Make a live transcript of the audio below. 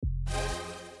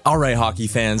All right, hockey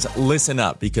fans, listen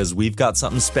up because we've got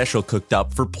something special cooked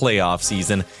up for playoff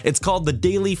season. It's called the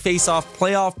Daily Face-Off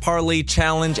Playoff Parlay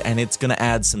Challenge, and it's going to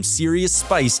add some serious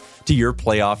spice to your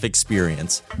playoff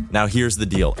experience. Now, here's the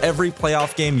deal. Every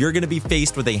playoff game, you're going to be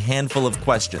faced with a handful of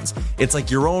questions. It's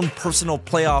like your own personal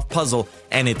playoff puzzle,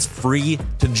 and it's free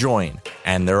to join.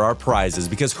 And there are prizes,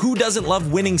 because who doesn't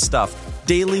love winning stuff?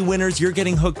 Daily winners, you're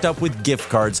getting hooked up with gift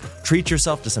cards. Treat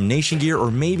yourself to some Nation gear or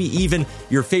maybe even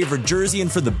your favorite jersey.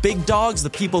 And for the big dogs, the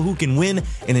people who can win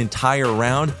an entire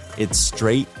round, it's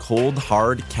straight, cold,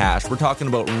 hard cash. We're talking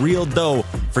about real dough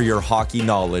for your hockey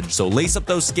knowledge. So lace up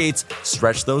those skates,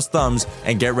 stretch those thumbs,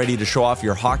 and get ready to show off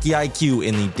your hockey IQ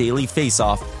in the Daily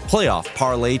Face-Off Playoff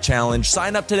Parlay Challenge.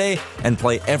 Sign up today and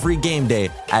play every game day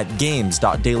at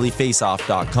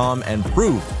games.dailyfaceoff.com and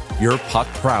prove your puck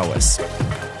prowess.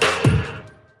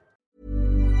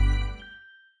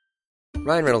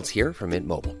 Ryan Reynolds here from Mint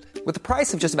Mobile. With the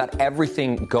price of just about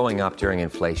everything going up during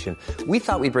inflation, we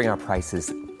thought we'd bring our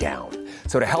prices down.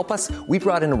 So to help us, we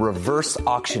brought in a reverse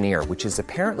auctioneer, which is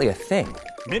apparently a thing.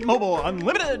 Mint Mobile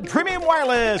Unlimited Premium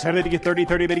Wireless. How to get 30,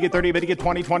 30, bit to get 30, bit to get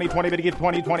 20, 20, 20, bit to get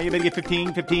 20, 20, bit to get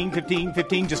 15, 15, 15,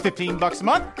 15, just $15 a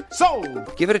month?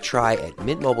 Sold! Give it a try at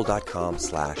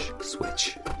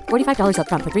mintmobile.com/switch. $45 up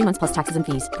front for 3 months plus taxes and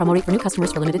fees. Promo rate for new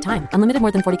customers for limited time. Unlimited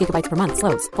more than 40 gigabytes per month.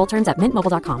 Slows full terms at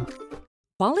mintmobile.com.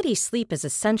 Quality sleep is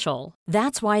essential.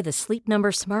 That's why the Sleep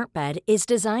Number Smart Bed is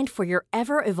designed for your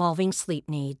ever-evolving sleep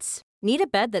needs. Need a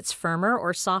bed that's firmer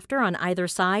or softer on either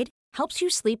side? Helps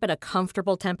you sleep at a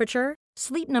comfortable temperature?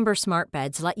 Sleep Number Smart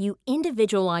Beds let you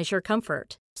individualize your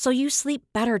comfort, so you sleep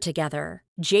better together.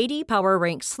 J.D. Power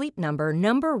ranks Sleep Number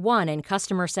number 1 in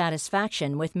customer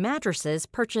satisfaction with mattresses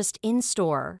purchased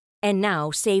in-store. And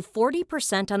now save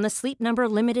 40% on the Sleep Number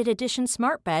Limited Edition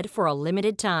Smart Bed for a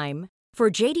limited time. For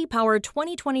J.D. Power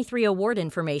 2023 award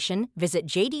information, visit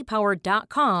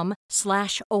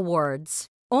jdpower.com/awards.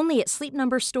 Only at Sleep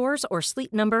Number stores or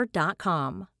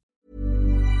sleepnumber.com.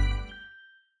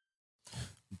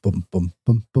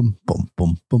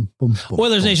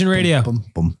 Oilers Nation Radio.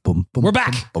 We're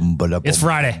back. It's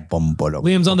Friday.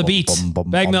 Liam's on the beat.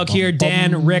 Bag Milk here.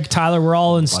 Dan, Rick, Tyler, we're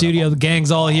all in studio. The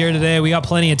gang's all here today. We got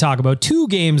plenty to talk about. 2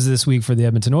 games this week for the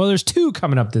Edmonton Oilers. 2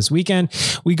 coming up this weekend.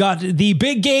 We got the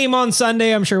big game on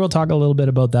Sunday. I'm sure we'll talk a little bit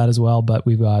about that as well, but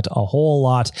we've got a whole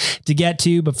lot to get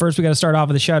to. But first, we got to start off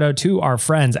with a shout out to our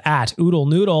friends at Oodle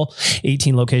Noodle.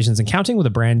 18 locations and counting, with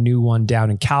a brand new one down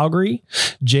in Calgary.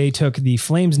 Jay took the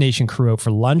Flames Nation crew out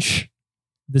for lunch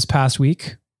this past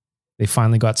week. They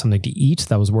finally got something to eat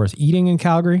that was worth eating in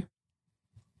Calgary.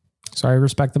 So I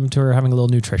respect them to having a little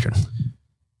nutrition.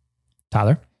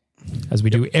 Tyler, as we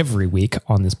do every week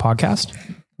on this podcast,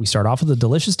 we start off with a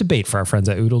delicious debate for our friends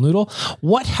at Oodle Noodle.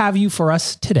 What have you for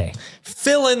us today?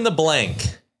 Fill in the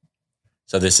blank.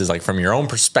 So this is like from your own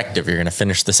perspective. You're going to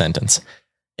finish the sentence.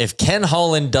 If Ken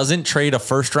Holland doesn't trade a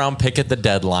first-round pick at the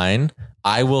deadline,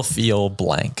 I will feel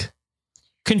blank.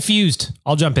 Confused.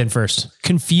 I'll jump in first.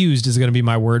 Confused is going to be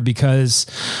my word, because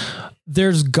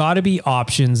there's got to be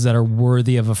options that are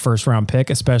worthy of a first round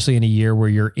pick, especially in a year where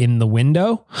you're in the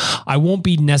window. I won't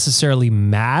be necessarily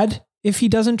mad if he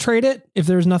doesn't trade it, if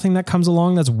there's nothing that comes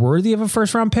along that's worthy of a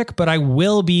first round pick, but I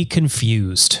will be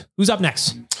confused. Who's up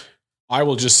next? I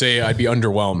will just say I'd be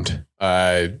underwhelmed.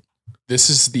 This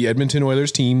is the Edmonton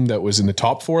Oilers team that was in the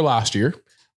top 4 last year.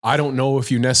 I don't know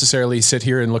if you necessarily sit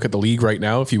here and look at the league right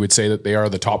now, if you would say that they are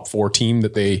the top 4 team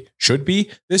that they should be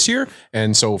this year.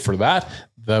 And so for that,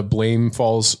 the blame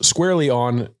falls squarely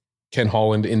on Ken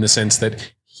Holland, in the sense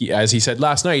that he, as he said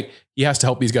last night, he has to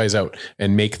help these guys out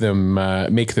and make them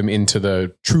into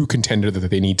the true contender that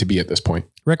they need to be at this point.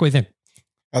 Rick, what do you think?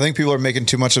 I think people are making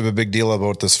too much of a big deal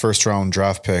about this first round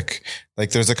draft pick. Like,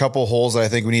 there's a couple holes that I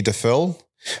think we need to fill,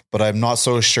 but I'm not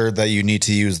so sure that you need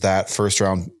to use that first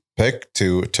round pick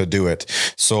to do it.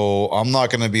 So I'm not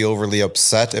going to be overly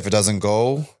upset if it doesn't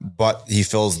go, but he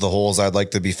fills the holes I'd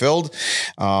like to be filled.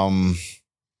 I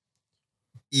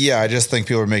just think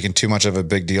people are making too much of a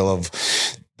big deal of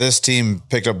this team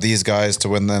picked up these guys to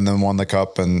win and then won the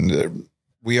cup, and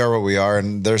we are what we are,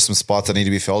 and there's some spots that need to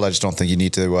be filled. I just don't think you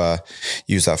need to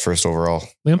use that first overall.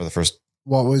 Liam? For the first.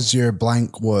 What was your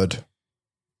blank word?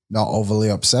 Not overly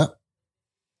upset?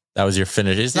 That was your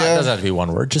finish. It doesn't have to be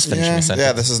one word. Just finish the sentence.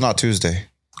 Yeah, this is not Tuesday.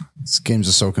 These games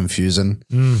are so confusing.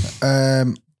 More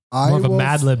of a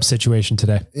Mad Lib situation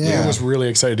today. Yeah. I was really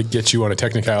excited to get you on a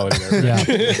technicality there. Yeah.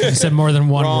 You said more than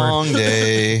one Wrong word.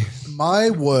 Day. My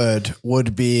word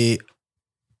would be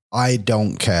I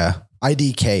don't care.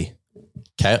 IDK.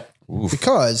 Okay.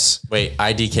 Because... Wait,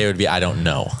 IDK would be I don't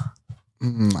know.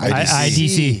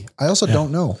 IDC. I also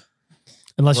don't know.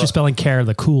 Unless you're spelling care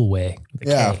the cool way. With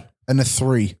a Yeah. K. and a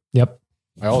 3. Yep.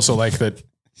 I also like that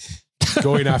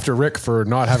going after Rick for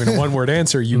not having a 1-word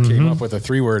answer, you came up with a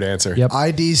 3-word answer. Yep.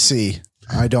 IDC.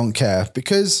 I don't care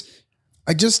because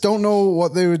I just don't know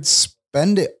what they would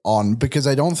spend it on because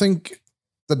I don't think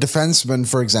the defensemen,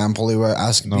 for example, who are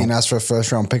being asked for a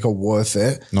first round pick are worth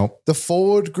it. Nope. The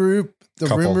forward group, the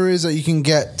rumor is that you can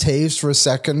get Taves for a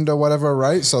second or whatever,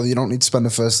 right? So you don't need to spend a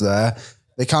first there.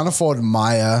 They can't afford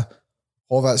Maya.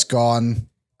 All that's gone.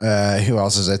 Who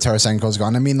else is there? Tarasenko's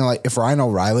gone. I mean, like, if Ryan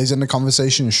O'Reilly's in the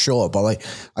conversation, sure, but like,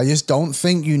 I just don't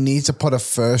think you need to put a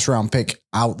first round pick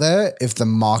out there if the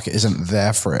market isn't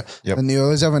there for it. Yep. And the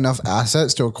Oilers have enough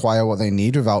assets to acquire what they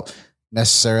need without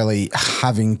necessarily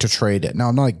having to trade it. Now,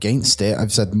 I'm not against it.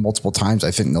 I've said multiple times I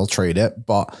think they'll trade it,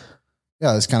 but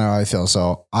yeah, that's kind of how I feel.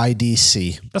 So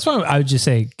IDC. That's why I would just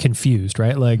say confused,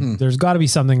 right? Like, there's got to be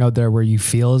something out there where you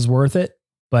feel is worth it.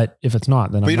 But if it's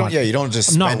not, then you don't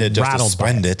just spend it just to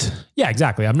spend it. Yeah,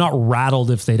 exactly. I'm not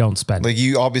rattled if they don't spend it. Like,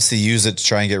 you obviously use it to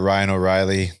try and get Ryan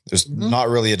O'Reilly. There's not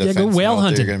really a defense. go whale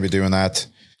hunting. You're going to be doing that.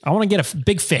 I want to get a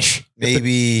big fish.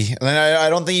 Maybe. And I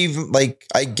don't think even like,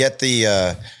 I get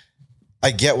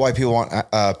why people want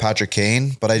Patrick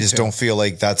Kane, but I just don't feel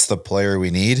like that's the player we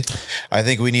need. I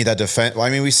think we need that defense. I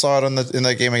mean, we saw it in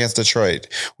that game against Detroit.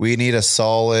 We need a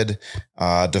solid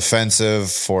defensive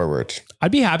forward.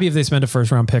 I'd be happy if they spent a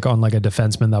first round pick on like a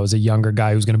defenseman that was a younger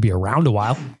guy who's going to be around a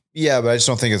while. Yeah, but I just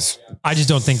don't think it's. I just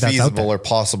don't think that's feasible or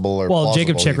possible or. Well,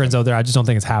 Jacob Chikrin's out there. I just don't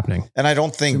think it's happening. And I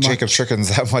don't think Jacob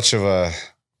Chikrin's that much of a.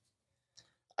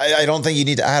 I don't think you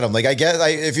need to add him. Like, I guess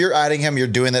if you're adding him, you're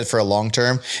doing that for a long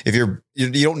term. If you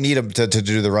don't need him to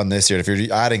do the run this year. If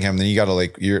you're adding him, then you got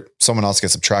to someone else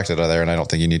gets subtracted out of there, and I don't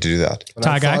think you need to do that. But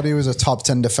I thought he was a top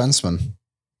 10 defenseman.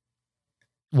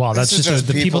 Wow, that's just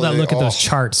the people that look at those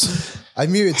charts. I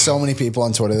muted so many people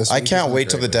on Twitter. I can't wait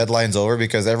till the deadline's over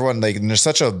because everyone there's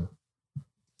such a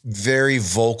very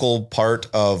vocal part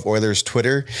of Oilers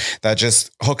Twitter that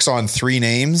just hooks on 3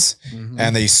 names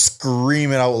and they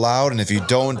scream it out loud. And if you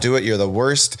don't do it, you're the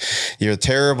worst. You're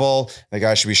terrible. The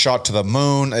guy should be shot to the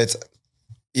moon. It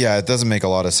doesn't make a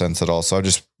lot of sense at all. So I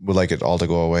just would like it all to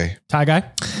go away. Tie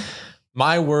guy.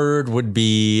 My word would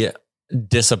be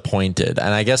disappointed.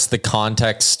 And I guess the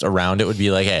context around it would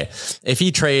be like, hey, if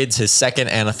he trades his second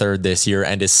and a third this year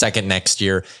and his second next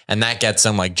year, and that gets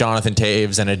him like Jonathan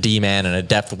Taves and a D-man and a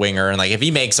depth winger, and like if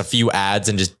he makes a few ads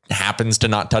and just happens to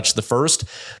not touch the first,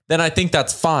 then I think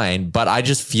that's fine. But I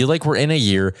just feel like we're in a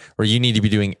year where you need to be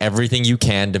doing everything you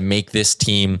can to make this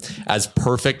team as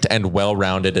perfect and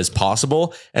well-rounded as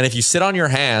possible. And if you sit on your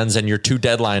hands and your 2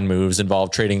 deadline moves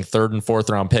involve trading 3rd and 4th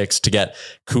round picks to get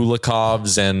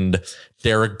Kulikovs and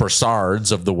Derek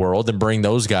Brassards of the world and bring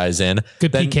those guys in.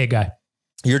 Good PK guy.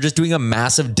 You're just doing a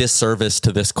massive disservice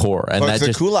to this core. And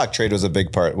the Kulak trade was a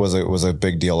big part, was a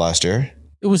big deal last year.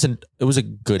 It was a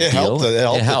good deal.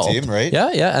 It helped the team, right? Yeah.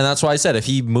 And that's why I said if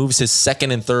he moves his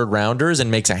 2nd and 3rd rounders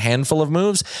and makes a handful of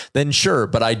moves, then sure.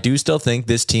 But I do still think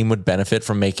this team would benefit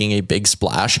from making a big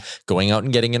splash, going out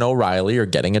and getting an O'Reilly or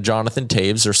getting a Jonathan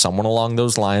Taves or someone along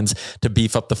those lines to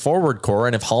beef up the forward core.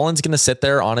 And if Holland's going to sit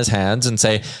there on his hands and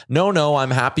say, no,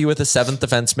 I'm happy with a 7th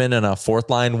defenseman and a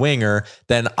 4th line winger,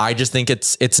 then I just think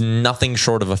it's nothing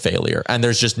short of a failure. And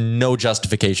there's just no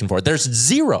justification for it. There's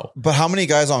zero. But how many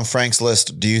guys on Frank's list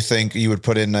do you think you would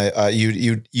put in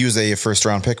you'd use a 1st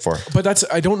round pick for? But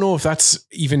I don't know if that's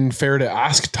even fair to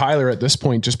ask Tyler at this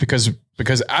point, just because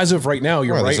as of right now,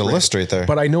 you're right. There's a list right there.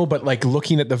 But I know, like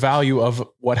looking at the value of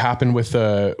what happened with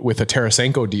a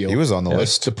Tarasenko deal, he was on the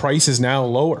list. The price is now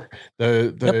lower.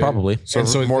 Probably.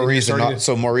 So more reason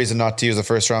not to use a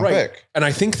 1st round pick. And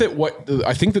I think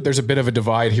that there's a bit of a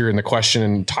divide here in the question.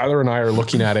 And Tyler and I are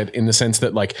looking at it in the sense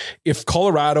that like if the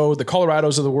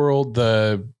Colorados of the world,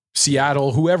 the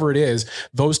Seattle, whoever it is,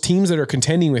 those teams that are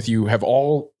contending with you have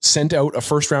all sent out a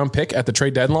 1st round pick at the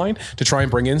trade deadline to try and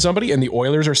bring in somebody, and the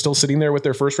Oilers are still sitting there with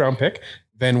their 1st round pick,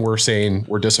 then we're saying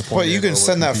we're disappointed. But you can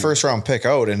send that 1st round pick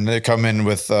out and they come in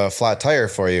with a flat tire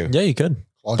for you. Yeah, you could.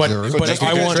 But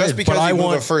just because you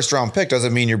move a 1st round pick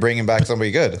doesn't mean you're bringing back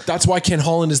somebody good. That's why Ken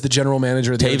Holland is the general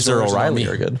manager. Taves or O'Reilly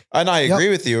are good. And I agree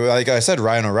with you. Like I said,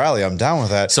 Ryan O'Reilly, I'm down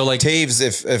with that. So like Taves,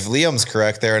 if Liam's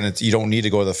correct there and you don't need to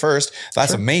go to the 1st,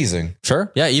 that's amazing.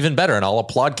 Sure. Yeah, even better. And I'll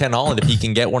applaud Ken Holland if he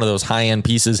can get one of those high-end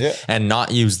pieces and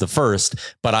not use the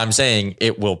 1st. But I'm saying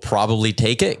it will probably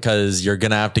take it because you're going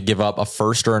to have to give up a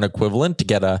 1st or an equivalent to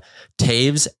get a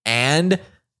Taves, and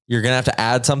you're going to have to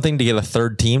add something to get a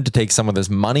 3rd team to take some of this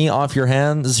money off your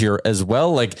hands here as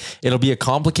well. Like, it'll be a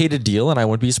complicated deal, and I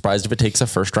wouldn't be surprised if it takes a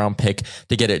 1st round pick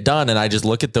to get it done. And I just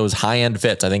look at those high end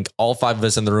fits. I think all 5 of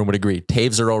us in the room would agree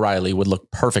Taves or O'Reilly would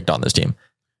look perfect on this team.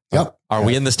 Yep. Are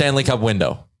we in the Stanley Cup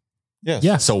window? Yes.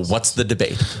 Yeah. So what's the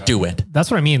debate? Do it.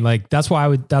 That's what I mean. Like, that's why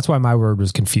my word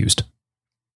was confused.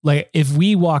 Like, if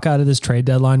we walk out of this trade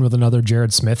deadline with another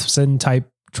Jared Smithson type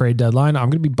trade deadline, I'm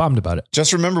going to be bummed about it.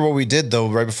 Just remember what we did though,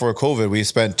 right before COVID, we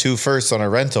spent 2 firsts on a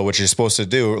rental, which you're supposed to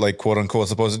do, like quote unquote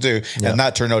supposed to do. Yeah. And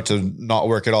that turned out to not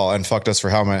work at all and fucked us for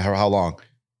how long?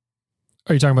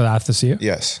 Are you talking about Athanasia?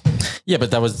 Yes. Yeah,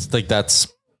 but that was like, that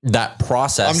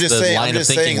process. I'm just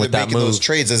saying that making those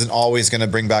trades isn't always going to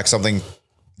bring back something,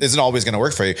 isn't always going to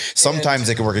work for you. Sometimes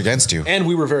it can work against you. And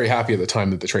we were very happy at the time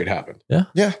that the trade happened. Yeah.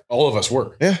 Yeah. All of us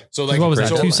were. Yeah. So like, what was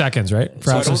that? 2 seconds, right?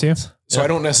 For Athanasia? So I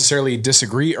don't necessarily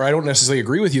disagree, or I don't necessarily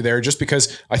agree with you there, just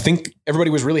because I think everybody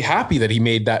was really happy that he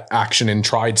made that action and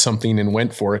tried something and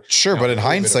went for it. Sure, but in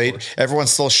hindsight, everyone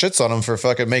still shits on him for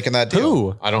fucking making that deal.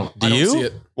 Who? I don't you? see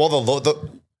it.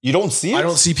 Well, you don't see it? I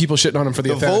don't see people shitting on him for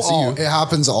the offense. It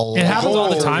happens all the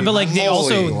time, but like they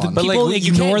also, people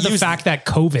ignore the fact that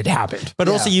COVID happened. But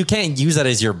also you can't use that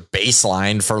as your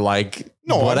baseline for like,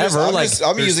 whatever.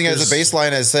 I'm using it as a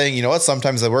baseline as saying, you know what,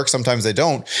 sometimes they work, sometimes they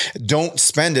don't. Don't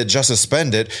spend it just to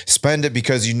spend it. Spend it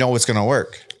because you know it's going to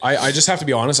work. I just have to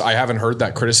be honest. I haven't heard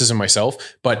that criticism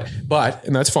myself, but,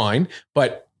 and that's fine.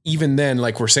 But even then,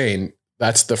 like we're saying,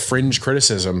 that's the fringe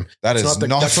criticism. That's not the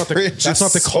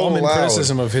common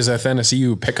criticism of his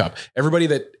Athanasiou pickup. Everybody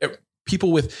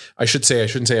I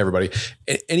shouldn't say everybody.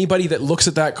 Anybody that looks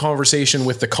at that conversation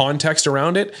with the context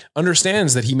around it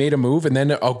understands that he made a move and then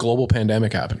a global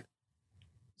pandemic happened.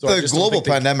 So the global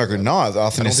pandemic or not,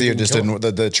 Athanasiou just didn't.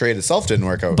 The trade itself didn't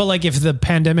work out. But like, if the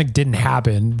pandemic didn't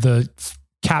happen, the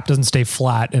cap doesn't stay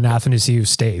flat and Athanasiou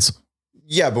stays.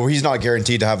 Yeah, but he's not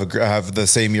guaranteed to have the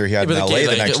same year he had in LA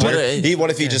the next year. What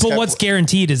if he just? But what's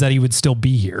guaranteed is that he would still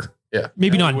be here. Yeah,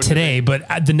 maybe not today, but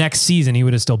at the next season he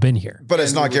would have still been here. But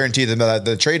it's not guaranteed that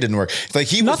the trade didn't work.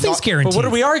 Like nothing's guaranteed. But what are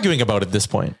we arguing about at this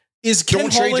point?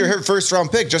 Don't trade your first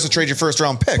round pick just to trade your first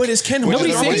round pick. But is Ken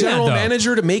Holland the general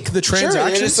manager to make the transaction? Sure,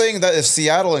 you're just saying that if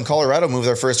Seattle and Colorado move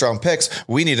their first round picks,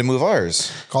 we need to move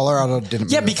ours. Colorado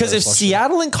didn't. Yeah, because if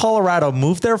Seattle and Colorado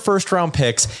move their first round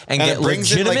picks and get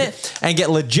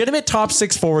legitimate top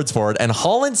 6 forwards for it, and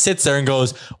Holland sits there and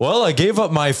goes, "Well, I gave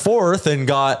up my 4th and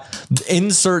got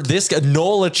insert this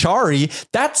Noel Acciari."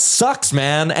 That sucks,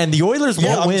 man. And the Oilers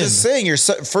won't win. I'm just saying your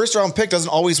first round pick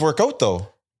doesn't always work out though.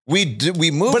 We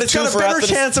moved, but it's got a better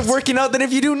chance of working out than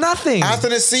if you do nothing.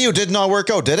 Athanasiou did not work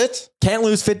out, did it? Can't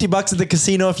lose $50 at the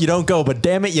casino if you don't go, but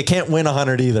damn it, you can't win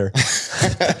 100 either.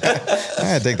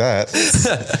 I dig that.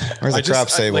 Where's the crap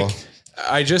table?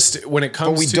 When it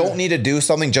comes, but we don't need to do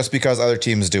something just because other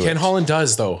teams do it. Ken Holland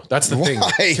does though. That's the thing.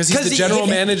 Because he's the general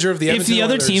manager of the. If the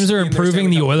other teams are improving,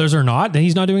 the Oilers are not, then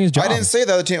he's not doing his job. I didn't say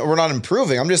the other team we're not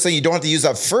improving. I'm just saying you don't have to use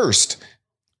that first.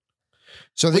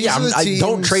 So I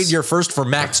don't trade your first for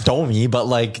Max Domi, but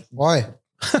like why?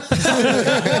 So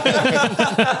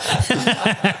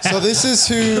this is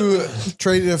who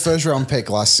traded a first round pick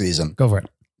last season. Go for it.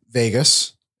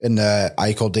 Vegas in the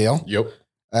Eichel deal. Yep.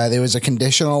 There was a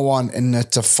conditional one in the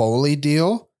Toffoli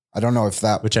deal. I don't know if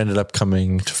that, which ended up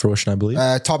coming to fruition, I believe.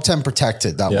 Top 10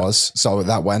 protected. That was so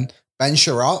that went. Ben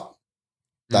Sherratt.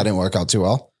 That didn't work out too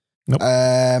well. Nope.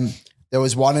 There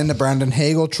was one in the Brandon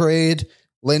Hagel trade.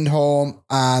 Lindholm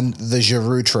and the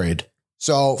Giroux trade.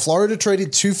 So Florida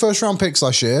traded 2 first round picks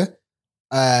last year.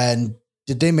 And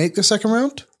did they make the second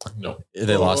round? No.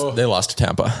 They lost to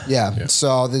Tampa. Yeah.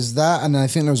 So there's that. And then I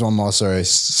think there was one more. Sorry.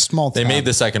 Small. They made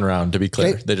the second round, to be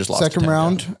clear. They just lost second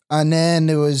round. Yeah. And then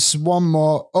there was one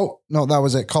more. Oh, no, that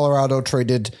was it. Colorado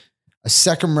traded a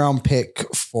second round pick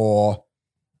for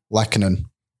Lehkonen.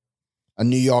 And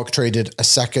New York traded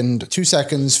 2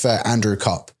 seconds for Andrew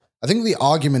Cup. I think the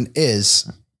argument is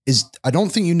I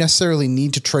don't think you necessarily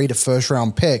need to trade a first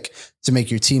round pick to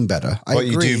make your team better. But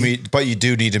you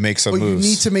do need to make some moves.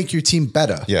 You need to make your team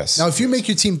better. Yes. Now, if you make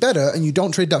your team better and you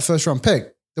don't trade that first round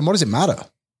pick, then what does it matter?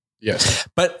 Yes.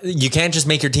 But you can't just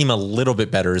make your team a little bit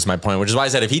better is my point, which is why I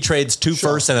said if he trades 2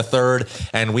 firsts and a third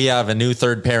and we have a new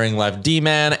third pairing left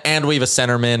D-man and we have a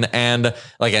centerman and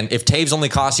if Taves only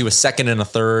costs you a second and a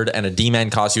third and a D-man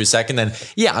costs you a second, then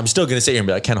yeah, I'm still going to sit here and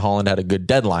be like, Ken Holland had a good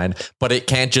deadline, but it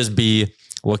can't just be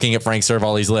looking at Frank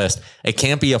Cervalli's list. It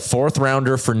can't be a 4th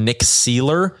rounder for Nick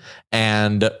Seeler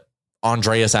and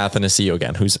Andreas Athanasiou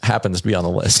again, who happens to be on the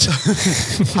list.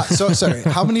 So sorry,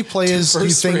 how many players do you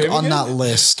think on that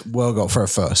list will go for a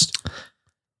first?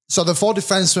 So the 4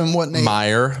 defensemen, what name?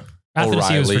 Meyer,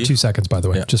 Athanasiou was for 2 seconds, by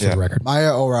the way, just for the record.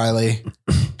 Meyer, O'Reilly.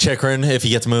 Chikrin, if he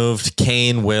gets moved.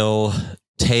 Kane will.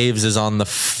 Taves is on the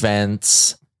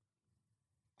fence.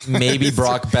 Maybe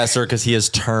Brock Besser because he has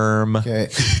term. Okay.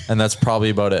 And that's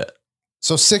probably about it.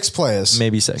 So 6 players.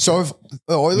 Maybe 6. So if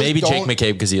the Oilers maybe Jake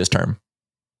McCabe because he has term.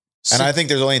 And I think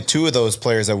there's only 2 of those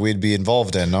players that we'd be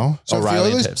involved in, no? So if the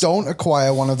Oilers don't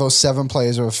acquire one of those 7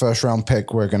 players of a first round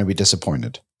pick, we're going to be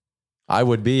disappointed. I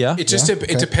would be, yeah. It just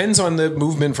it depends on the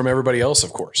movement from everybody else,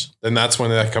 of course. Then that's when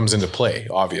that comes into play,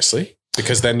 obviously,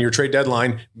 because then your trade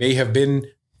deadline may have been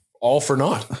all for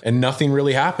naught and nothing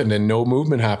really happened and no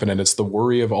movement happened. And it's the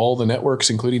worry of all the networks,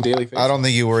 including Daily Face. I don't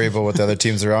think you worry about what the other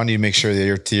teams around you. Make sure that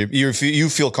your team, you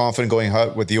feel confident going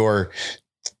out with your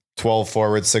 12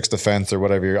 forward, 6 defense or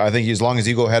whatever. I think as long as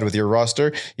you go ahead with your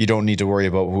roster, you don't need to worry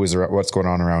about what's going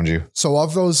on around you. So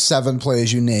of those 7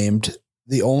 players you named,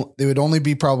 there would only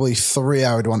be probably 3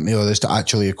 I would want the others to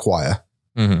actually acquire.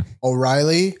 Mm-hmm.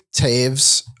 O'Reilly,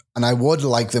 Taves, and I would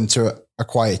like them to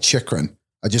acquire Chychrun.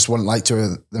 I just wouldn't like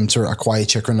them to acquire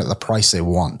Chychrun at the price they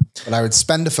want. But I would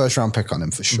spend a first round pick on him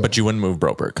for sure. But you wouldn't move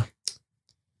Broberg?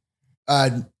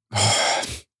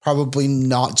 Probably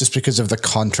not, just because of the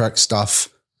contract stuff.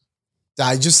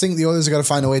 I just think the others are going to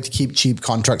find a way to keep cheap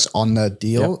contracts on the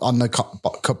deal, on the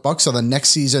cut box. So the next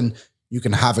season, you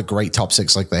can have a great top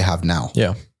 6 like they have now.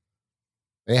 Yeah.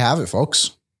 They have it,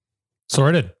 folks.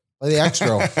 Sorted. Play the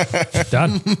extra.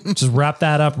 Done. Just wrap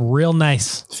that up real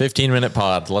nice. 15-minute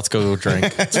pod. Let's go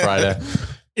drink. It's Friday.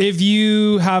 If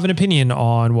you have an opinion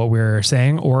on what we're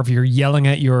saying, or if you're yelling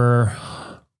at your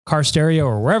car stereo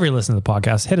or wherever you listen to the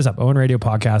podcast, hit us up. Owen Radio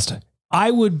Podcast.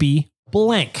 I would be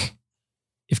blank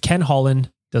if Ken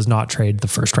Holland does not trade the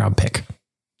first round pick.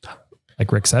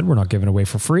 Like Rick said, we're not giving away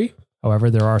for free.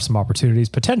 However, there are some opportunities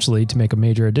potentially to make a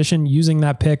major addition using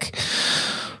that pick.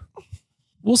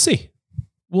 We'll see.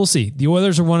 We'll see. The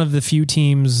Oilers are one of the few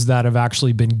teams that have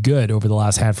actually been good over the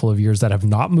last handful of years that have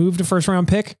not moved a first round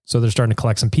pick. So they're starting to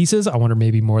collect some pieces. I wonder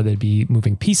maybe more they'd be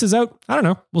moving pieces out. I don't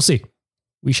know. We'll see.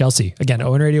 We shall see. Again,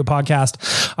 Owen Radio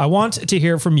Podcast. I want to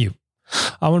hear from you.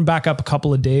 I want to back up a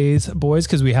couple of days, boys,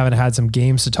 because we haven't had some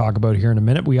games to talk about here in a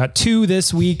minute. We got 2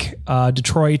 this week.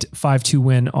 Detroit 5-2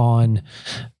 win on,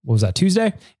 what was that,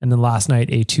 Tuesday? And then last night,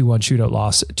 a 2-1 shootout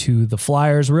loss to the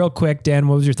Flyers. Real quick, Dan,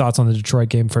 what was your thoughts on the Detroit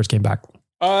game? First game back.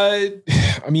 I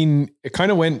mean, it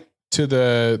kind of went to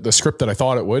the script that I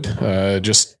thought it would.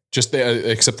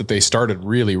 Except that they started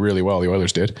really, really well. The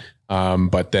Oilers did,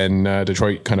 but then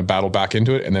Detroit kind of battled back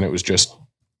into it, and then it was just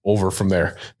over from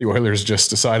there. The Oilers just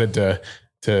decided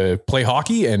to play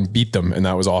hockey and beat them, and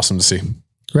that was awesome to see.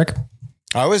 Rick?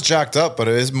 I was jacked up, but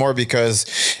it is more because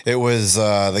it was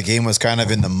the game was kind of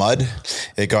in the mud.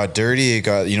 It got dirty. It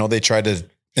got, they tried to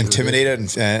intimidate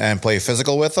it and play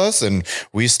physical with us, and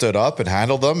we stood up and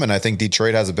handled them. And I think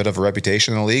Detroit has a bit of a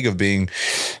reputation in the league of being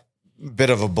a bit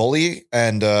of a bully,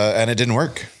 and it didn't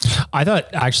work. I thought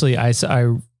actually I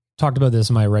talked about this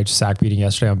in my Righteous Sack meeting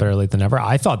yesterday on Better Late Than Never.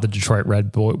 I thought the Detroit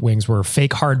Red Wings were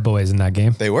fake hard boys in that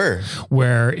game. They were.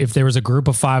 Where if there was a group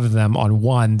of 5 of them on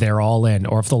one, they're all in.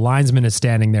 Or if the linesman is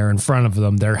standing there in front of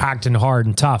them, they're hacked and hard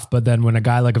and tough. But then when a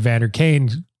guy like Evander Kane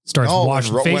starts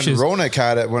washing faces. When Roenick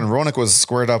had it, when Roenick was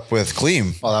squared up with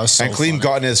Kleem. Oh, that was so and Kleem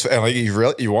got in his, like,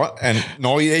 you want? And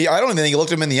no, I don't even think he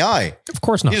looked him in the eye. Of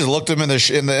course not. He just looked him in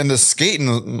the skate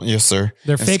and, yes, sir.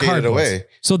 They're fake hard away.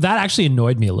 So that actually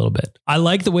annoyed me a little bit. I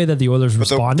like the way that the Oilers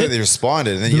responded. They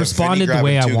responded. And then they responded the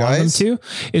way I wanted them to.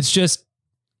 It's just,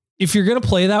 if you're going to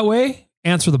play that way,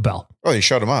 answer the bell. Oh, you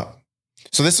shut him up.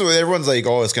 So this is what everyone's like,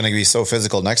 oh, it's going to be so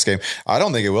physical next game. I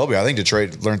don't think it will be. I think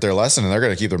Detroit learned their lesson and they're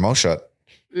going to keep their mouth shut.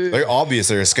 They're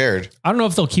obviously scared. I don't know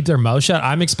if they'll keep their mouth shut.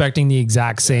 I'm expecting the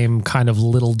exact same kind of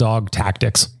little dog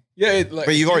tactics. Yeah,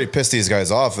 but you've already pissed these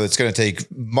guys off. It's going to take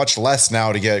much less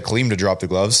now to get Kleem to drop the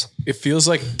gloves. It feels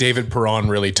like David Perron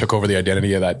really took over the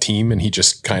identity of that team, and he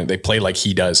just they play like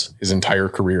he does his entire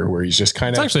career, where he's just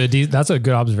kind of. That's a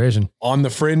good observation. On the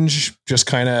fringe, just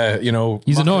kind of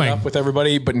he's annoying up with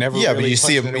everybody, but never. Yeah, really, but you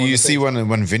see him. You see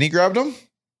when Vinny grabbed him.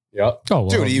 Yeah. Oh, well,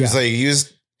 dude, he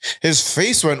was his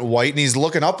face went white, and he's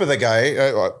looking up at the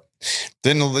guy.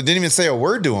 Didn't even say a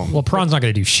word to him. Well, Perron's not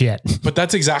going to do shit. But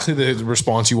that's exactly the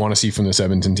response you want to see from this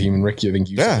Edmonton team. And Rick, I think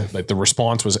you said it. Like the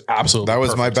response was absolutely. That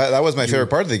was perfect. That was my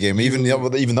favorite part of the game. Even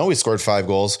though we scored 5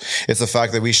 goals, it's the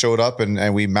fact that we showed up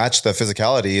and we matched the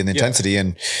physicality and the intensity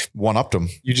and one-upped them.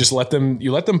 You just let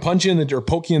them punch you or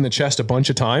poke you in the chest a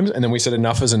bunch of times, and then we said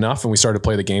enough is enough, and we started to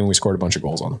play the game. And we scored a bunch of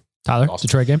goals on them. Tyler, awesome.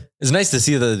 Detroit game. It's nice to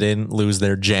see that they didn't lose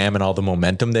their jam and all the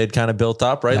momentum they'd kind of built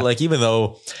up, right? Yeah. Like, even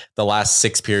though the last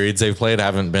 6 periods they've played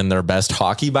haven't been their best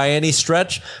hockey by any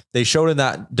stretch, they showed in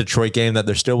that Detroit game that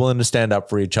they're still willing to stand up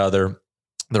for each other.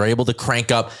 They're able to crank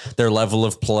up their level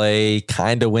of play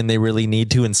kind of when they really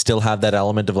need to and still have that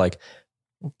element of like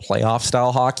playoff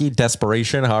style hockey,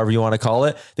 desperation, however you want to call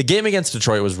it. The game against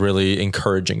Detroit was really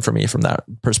encouraging for me from that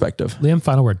perspective. Liam,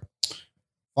 final word.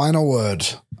 Final word.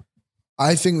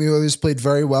 I think the Oilers played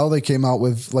very well. They came out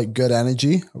with like good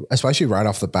energy, especially right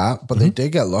off the bat, but they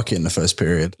did get lucky in the first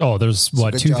period. Oh, there's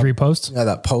what, 2-3 posts? Yeah,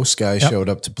 that post guy showed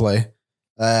up to play.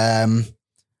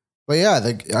 But yeah,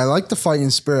 I like the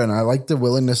fighting spirit and I like the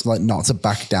willingness like not to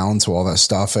back down to all that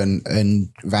stuff. And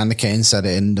Van der Kane said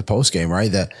it in the post game,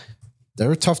 right? That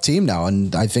they're a tough team now.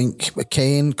 And I think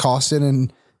Kane, Kostin,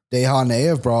 and Desharnais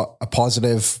have brought a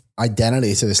positive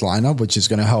identity to this lineup, which is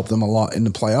going to help them a lot in the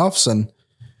playoffs. And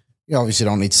you obviously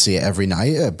don't need to see it every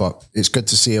night, but it's good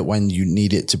to see it when you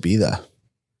need it to be there.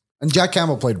 And Jack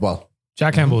Campbell played well.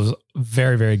 Jack Campbell was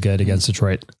very, very good against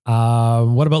Detroit.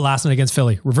 What about last night against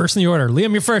Philly? Reversing the order.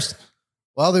 Liam, you're first.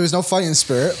 Well, there was no fighting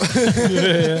spirit.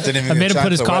 Didn't even I made him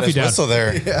put his coffee down. Whistle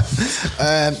there.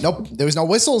 Yeah. Nope. There was no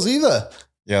whistles either.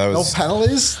 Yeah, that was no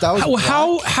penalties. That was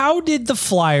how did the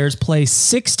Flyers play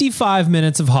 65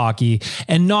 minutes of hockey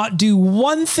and not do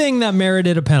one thing that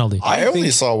merited a penalty? I only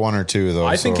saw one or two though.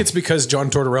 I think it's because John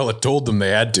Tortorella told them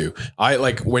they had to. I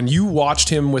like when you watched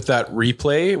him with that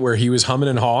replay where he was humming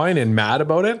and hawing and mad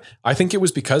about it. I think it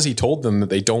was because he told them that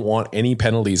they don't want any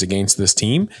penalties against this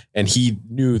team, and he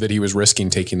knew that he was risking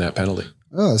taking that penalty.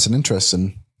 Oh, that's an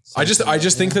interesting. I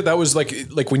just think that was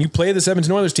like when you play the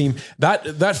Edmonton Oilers team,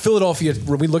 that Philadelphia,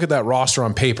 when we look at that roster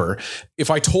on paper, if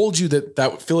I told you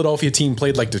that Philadelphia team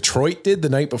played like Detroit did the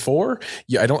night before,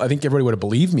 I think everybody would have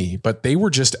believed me, but they were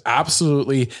just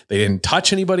absolutely, they didn't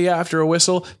touch anybody after a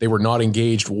whistle. They were not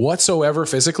engaged whatsoever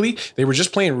physically. They were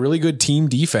just playing really good team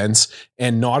defense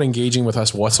and not engaging with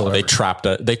us whatsoever. They trapped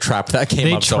that game.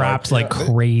 They trapped like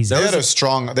crazy. They had a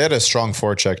strong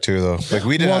forecheck too, though. Like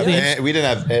we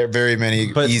didn't have very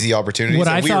many easy opportunities.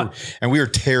 We were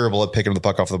terrible at picking the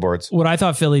puck off the boards. What I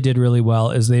thought Philly did really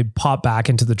well is they popped back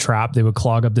into the trap. They would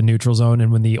clog up the neutral zone.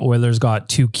 And when the Oilers got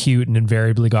too cute and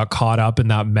invariably got caught up in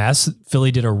that mess,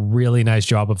 Philly did a really nice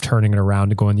job of turning it around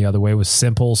and going the other way with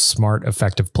simple, smart,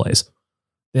 effective plays.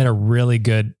 They had a really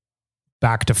good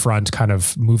back to front kind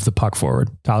of move the puck forward.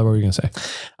 Tyler, what were you going to say?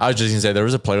 I was just going to say there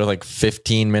was a play like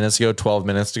 15 minutes ago, 12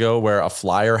 minutes ago, where a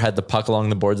Flyer had the puck along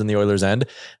the boards in the Oilers end,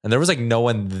 and there was like no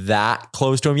one that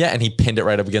close to him yet, and he pinned it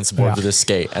right up against the boards with his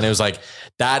skate. And it was like,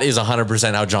 that is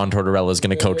 100% how John Tortorella is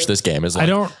going to coach this game. Is like, I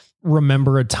don't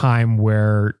remember a time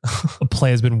where a play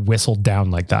has been whistled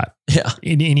down like that. Yeah.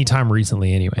 Any time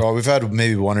recently anyway. Well, we've had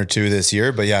maybe one or two this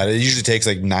year, but yeah, it usually takes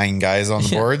like 9 guys on the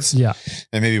boards. Yeah.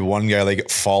 And maybe one guy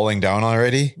like falling down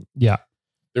already. Yeah.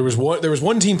 There was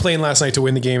one team playing last night to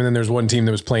win the game, and then there's one team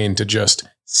that was playing to just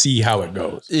see how it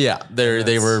goes. Yeah,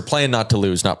 they were playing not to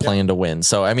lose, not playing to win.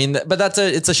 So I mean, but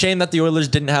it's a shame that the Oilers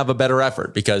didn't have a better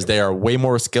effort because they are way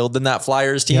more skilled than that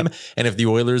Flyers team. Yep. And if the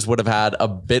Oilers would have had a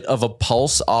bit of a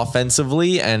pulse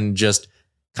offensively and just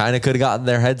kind of could have gotten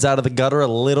their heads out of the gutter a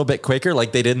little bit quicker,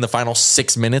 like they did in the final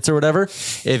 6 minutes or whatever,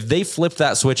 if they flipped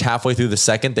that switch halfway through the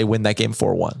second, they win that game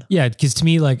 4-1. Yeah, because to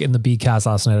me, like in the B-cast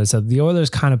last night, I said the Oilers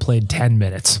kind of played 10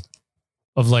 minutes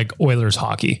of like Oilers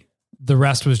hockey. The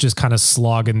rest was just kind of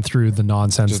slogging through the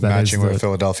nonsense. Just matching what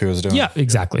Philadelphia was doing. Yeah,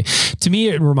 exactly. To me,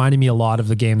 it reminded me a lot of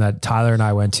the game that Tyler and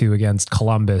I went to against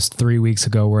Columbus 3 weeks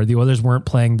ago, where the Oilers weren't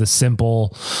playing the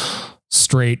simple,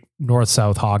 straight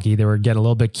north-south hockey. They were getting a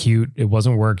little bit cute. It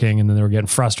wasn't working. And then they were getting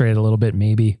frustrated a little bit,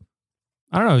 maybe.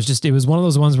 I don't know. It was one of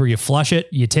those ones where you flush it,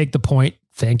 you take the point.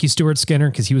 Thank you, Stuart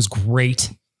Skinner, because he was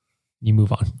great. You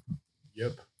move on.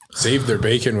 Yep. Saved their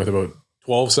bacon with about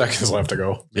 12 seconds left to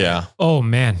go. Yeah. Oh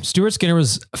man. Stuart Skinner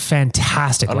was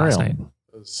fantastic last night.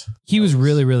 He was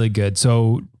really, really good.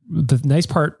 So the nice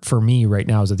part for me right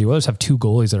now is that the Oilers have 2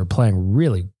 goalies that are playing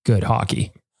really good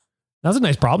hockey. That's a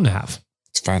nice problem to have.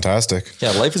 It's fantastic.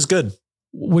 Yeah. Life is good.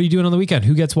 What are you doing on the weekend?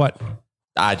 Who gets what?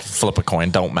 I'd flip a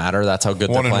coin. Don't matter. That's how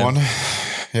good they're playing. 1 and 1.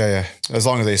 Yeah. As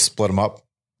long as they split them up.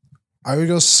 I would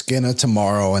go Skinner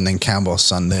tomorrow and then Campbell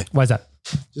Sunday. Why is that?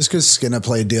 Just because Skinner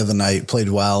played the other night, played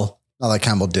well. Not that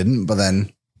Campbell didn't, but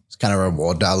then it's kind of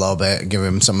reward that a little bit, give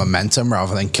him some momentum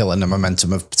rather than killing the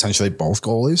momentum of potentially both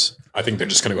goalies. I think they're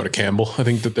just going to go to Campbell. I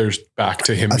think that there's back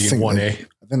to him being 1A.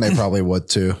 I think they probably would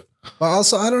too. But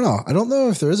also, I don't know. I don't know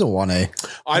if there is a 1A.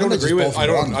 I don't disagree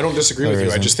with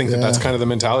you. I just think that's kind of the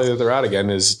mentality that they're at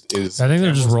again is I think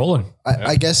they're just rolling.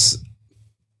 I guess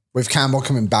with Campbell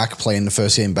coming back, playing the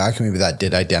first game back, maybe that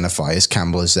did identify as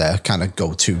Campbell as their kind of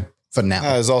go-to for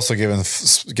now. It's also given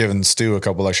Stu a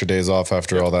couple extra days off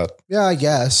after all that. Yeah, I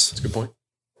guess. That's a good point.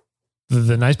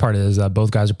 The nice part is that both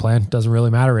guys are playing. Doesn't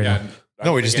really matter right now.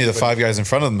 No, we just need the 5 guys in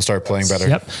front of them to start playing better.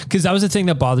 Yep. Because that was the thing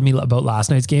that bothered me about last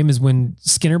night's game is when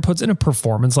Skinner puts in a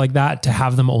performance like that, to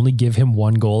have them only give him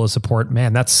 1 goal of support,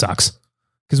 man, that sucks.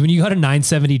 Because when you got a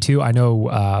 972, I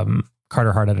know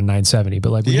Carter Hart at a 970,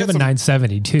 but like we have a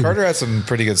 970 too. Carter had some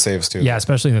pretty good saves too. Yeah,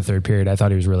 especially in the third period. I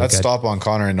thought he was really that good. Stop on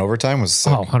Connor in overtime was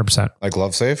sick. 100%. Like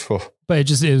glove save. Oh. But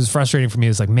it was frustrating for me.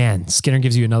 It's like, man, Skinner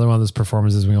gives you another one of those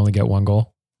performances. We only get one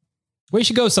goal. Way you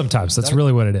should go sometimes. That's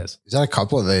really what it is. He's had a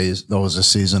couple of those this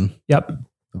season. Yep.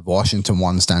 The Washington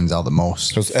one stands out the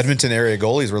most. Those Edmonton area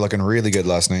goalies were looking really good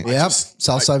last night. Yep.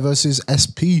 Southside versus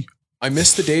SP. I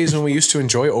miss the days when we used to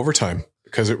enjoy overtime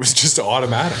because it was just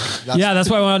automatic. That's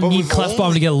why I need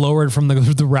Klefbom to get lowered from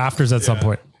the rafters at some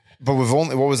point. But we've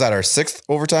only, what was that, our 6th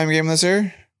overtime game this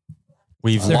year?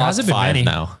 There lost 5 many.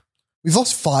 Now. We've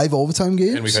lost 5 overtime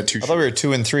games? And we've had 2. I thought we were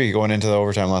 2 and 3 going into the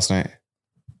overtime last night.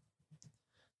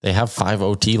 They have 5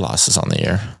 OT losses on the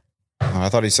year. I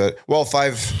thought he said,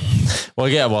 5. Well,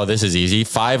 yeah, this is easy.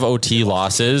 5 OT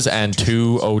losses and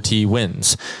 2 OT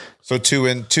wins. So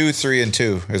 2, 3, and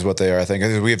 2 is what they are, I think.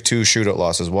 We have 2 shootout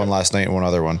losses, one last night and one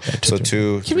other one. So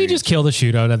 2. Can we just kill the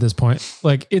shootout at this point?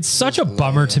 Like, it's such a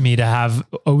bummer to me to have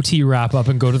OT wrap up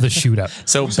and go to the shootout.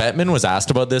 So Bettman was asked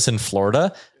about this in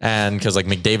Florida, and because like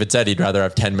McDavid said he'd rather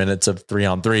have 10 minutes of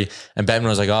 3-on-3, and Bettman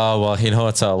was like, oh, well,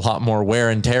 it's a lot more wear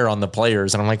and tear on the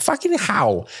players. And I'm like, fucking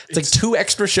how? It's like 2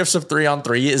 extra shifts of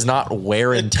 3-on-3 is not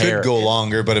wear and tear. It could go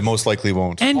longer, but it most likely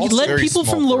won't. And Also, let people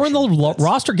from lower in the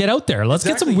roster get out there. Let's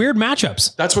get some weird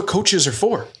matchups. That's what coaches are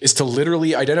for, is to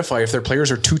literally identify if their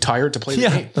players are too tired to play the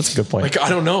game. That's a good point. Like, I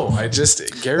don't know.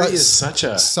 Gary is such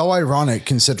a... So ironic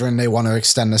considering they want to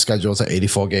extend the schedule to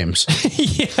 84 games. Well,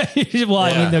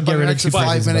 I mean, they'll get rid of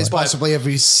 5 minutes possibly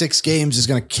every 6 games is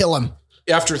going to kill him.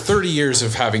 After 30 years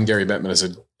of having Gary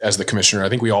Bettman as the commissioner, I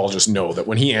think we all just know that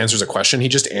when he answers a question, he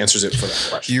just answers it for that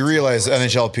question. You realize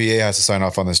NHLPA has to sign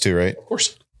off on this too, right? Of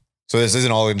course. So this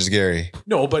isn't all just Gary.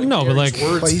 But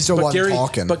he's the one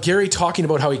talking. But Gary talking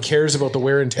about how he cares about the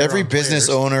wear and tear. Every business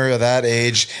owner of that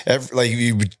age, Goodell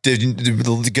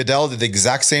did the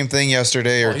exact same thing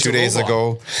yesterday or 2 days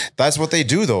ago. That's what they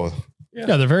do, though.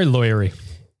 Yeah, they're very lawyery.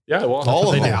 Yeah, well,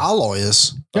 all of them are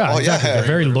lawyers. Yeah, exactly. They're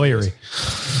very lawyery.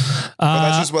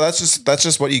 That's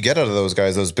just what you get out of those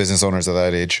guys, those business owners of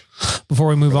that age. Before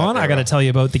we move on, I got to tell you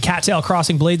about the Cattail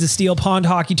Crossing Blades of Steel Pond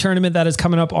Hockey Tournament that is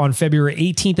coming up on February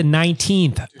 18th and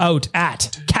 19th out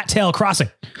at Cattail Crossing.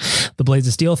 The Blades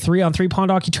of Steel 3-on-3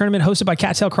 Pond Hockey Tournament hosted by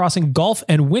Cattail Crossing Golf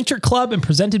and Winter Club and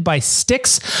presented by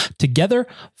Sticks Together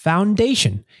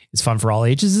Foundation. It's fun for all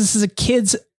ages. This is a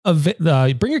kids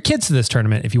bring your kids to this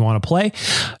tournament if you want to play.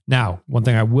 Now, one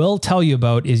thing I will tell you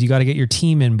about is you got to get your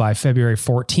team in by February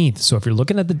 14th. So if you're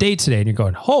looking at the date today and you're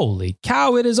going, holy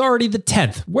cow, it is already the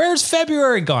 10th. Where's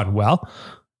February gone? Well,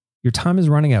 your time is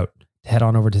running out. Head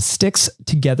on over to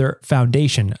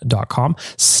stickstogetherfoundation.com.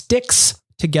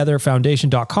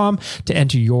 Stickstogetherfoundation.com to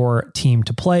enter your team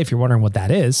to play. If you're wondering what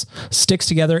that is, Sticks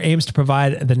Together aims to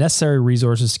provide the necessary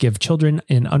resources to give children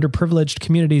in underprivileged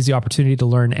communities the opportunity to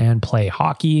learn and play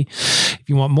hockey. If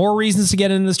you want more reasons to get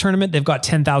into this tournament, they've got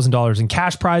 $10,000 in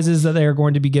cash prizes that they are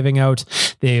going to be giving out.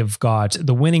 They've got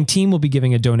the winning team will be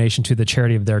giving a donation to the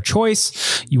charity of their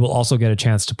choice. You will also get a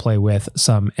chance to play with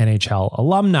some NHL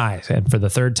alumni. And for the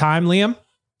third time, Liam,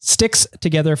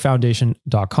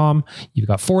 stickstogetherfoundation.com. You've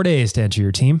got 4 days to enter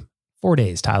your team. 4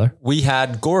 days, Tyler. We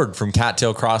had Gord from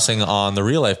Cattail Crossing on the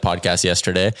Real Life podcast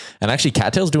yesterday. And actually,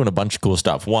 Cattail's doing a bunch of cool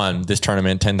stuff. One, this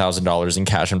tournament, $10,000 in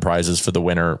cash and prizes for the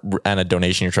winner and a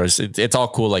donation of your choice. It's all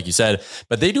cool, like you said.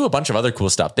 But they do a bunch of other cool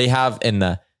stuff. They have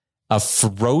a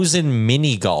frozen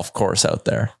mini golf course out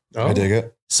there. Oh. I dig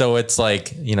it. So it's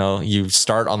like, you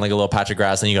start on like a little patch of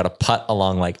grass and you got to putt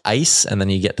along like ice and then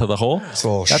you get to the hole.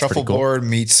 So shuffleboard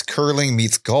meets curling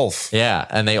meets golf. Yeah.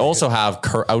 And they also have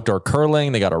outdoor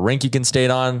curling. They got a rink you can skate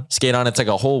on. It's like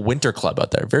a whole winter club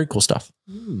out there. Very cool stuff.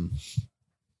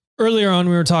 Earlier on,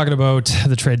 we were talking about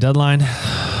the trade deadline,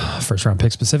 first round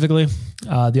pick specifically.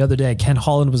 The other day, Ken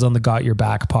Holland was on the Got Your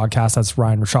Back podcast. That's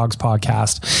Ryan Rashog's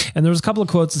podcast. And there was a couple of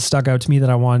quotes that stuck out to me that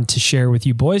I wanted to share with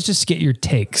you boys just to get your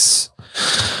takes.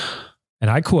 And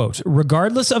I quote,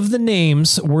 regardless of the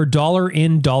names, we're dollar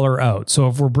in, dollar out. So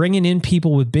if we're bringing in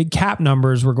people with big cap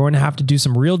numbers, we're going to have to do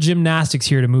some real gymnastics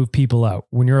here to move people out.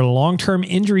 When you're in a long-term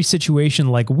injury situation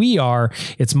like we are,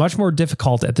 it's much more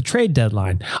difficult at the trade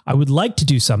deadline. I would like to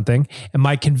do something. Am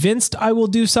I convinced I will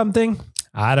do something?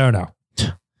 I don't know.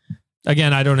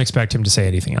 Again, I don't expect him to say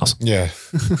anything else. Yeah.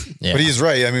 But he's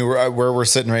right. I mean, where we're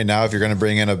sitting right now, if you're going to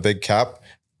bring in a big cap,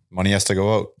 money has to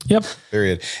go out. Yep.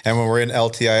 Period. And when we're in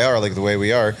LTIR, like the way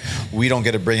we are, we don't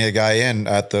get to bring a guy in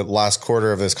at the last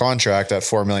quarter of his contract at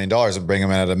 $4 million and bring him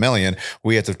in at $1 million.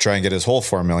 We have to try and get his whole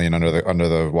 $4 million under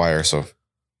the wire. So,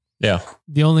 yeah.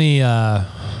 The only, I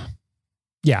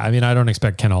mean, I don't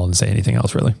expect Ken Holland to say anything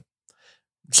else really.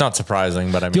 It's not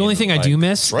surprising, but I mean, the only thing I do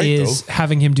miss is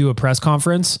having him do a press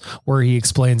conference where he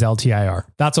explains LTIR.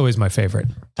 That's always my favorite.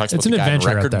 It's an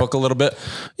adventure record book a little bit.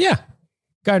 Yeah.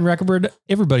 Guy in record,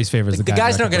 everybody's favorite is the guy. The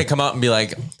guy's not going to come out and be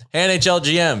like, hey, NHL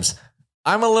GMs,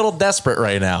 I'm a little desperate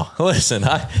right now. Listen,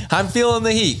 I'm feeling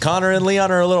the heat. Connor and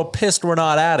Leon are a little pissed we're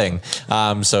not adding.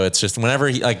 So it's just whenever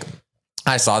he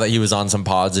I saw that he was on some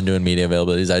pods and doing media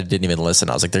availabilities. I didn't even listen.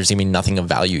 I was like, there's even nothing of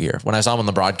value here. When I saw him on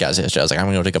the broadcast yesterday, I was like, I'm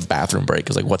going to go take a bathroom break. I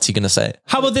was like, what's he going to say?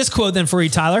 How about this quote then for you,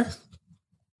 Tyler?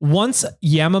 Once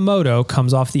Yamamoto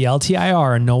comes off the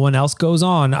LTIR and no one else goes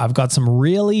on, I've got some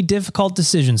really difficult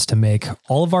decisions to make.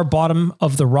 All of our bottom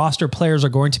of the roster players are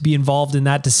going to be involved in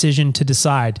that decision to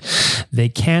decide. They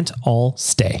can't all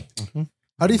stay. Mm-hmm.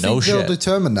 How do you think they'll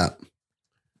determine that?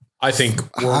 I think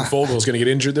Warren Fogle is going to get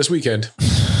injured this weekend.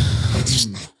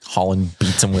 Holland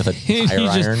beats him with a tire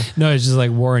iron. No, it's just like,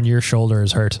 Warren, your shoulder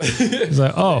is hurt. He's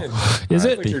like, is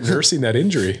it? Like you're nursing that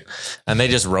injury. And they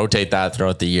just rotate that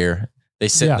throughout the year. They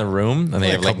sit in the room and they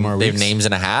have they have names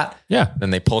in a hat. Yeah. Then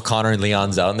they pull Connor and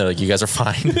Leon's out and they're like, you guys are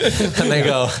fine. And they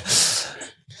go,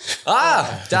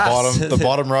 the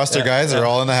bottom roster guys are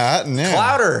all in the hat. And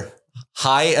Clouder.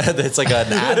 High, it's like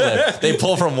an ad lib. They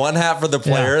pull from one hat for the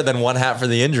player, then one hat for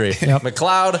the injury. Yep.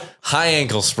 McLeod, high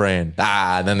ankle sprain.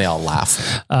 And then they all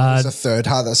laugh. There's a third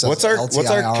hat that says what's our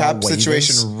cap waivers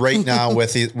situation right now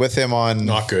with him on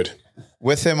not good.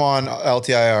 With him on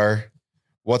LTIR?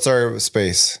 What's our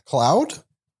space? Cloud?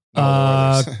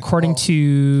 According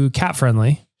to Cap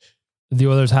Friendly, the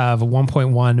Oilers have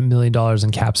 $1.1 million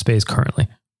in cap space currently.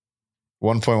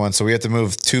 1.1. So we have to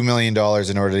move $2 million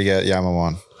in order to get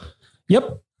Yamamoto. Yep.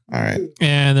 All right.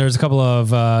 And there's a couple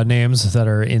of names that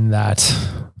are in that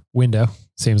window,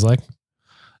 seems like.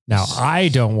 Now, I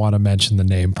don't want to mention the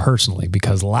name personally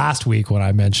because last week when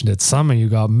I mentioned it, some of you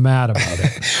got mad about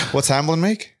it. What's Hamblin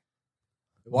make?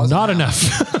 Not enough.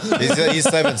 he's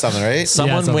 7 something, right?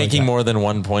 Someone making more than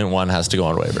 1.1 has to go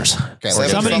on waivers. Okay,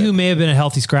 somebody who may have been a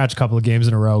healthy scratch a couple of games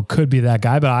in a row could be that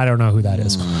guy, but I don't know who that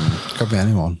is. Could be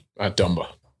anyone. Dumba.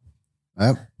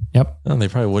 Yep. Oh, they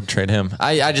probably would trade him.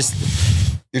 I just...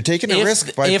 You're taking a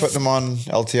risk by putting him on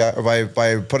LTI or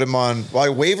by putting him on.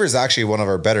 Well, waiver is actually one of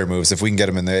our better moves if we can get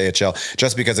him in the AHL.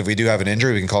 Just because if we do have an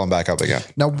injury, we can call him back up again.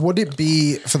 Now, would it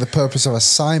be for the purpose of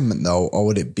assignment though, or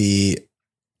would it be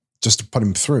just to put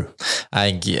him through?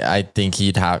 I think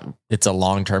he'd have. It's a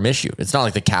long term issue. It's not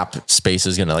like the cap space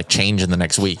is going to change in the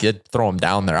next week. You'd throw him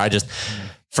down there.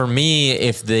 For me,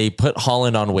 if they put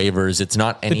Holland on waivers, it's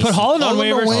not any. They put Holland on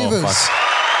waivers.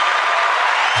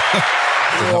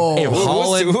 If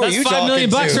Holland, that's $5 million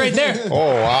right there.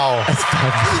 Oh wow!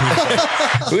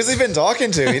 Who's he been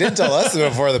talking to? He didn't tell us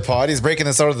before the pod. He's breaking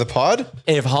this out of the pod.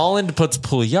 If Holland puts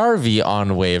Puljujarvi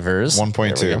on waivers,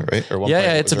 1.2, right? Or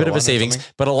yeah, it's a bit of a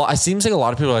savings. But it seems like a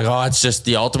lot of people are like, oh, it's just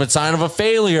the ultimate sign of a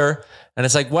failure. And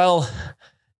it's like, well,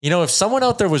 if someone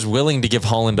out there was willing to give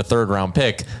Holland a 3rd round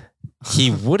pick, he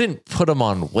wouldn't put him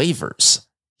on waivers.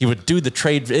 He would do the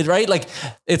trade, right? Like,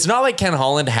 it's not like Ken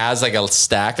Holland has a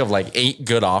stack of 8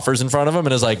 good offers in front of him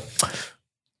and is like,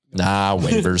 nah,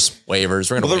 waivers.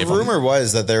 We're going to the rumor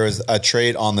was that there was a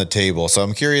trade on the table. So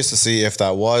I'm curious to see if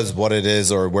that was what it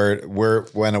is or where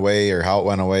it went away or how it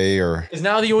went away or. Because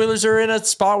now the Oilers are in a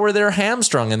spot where they're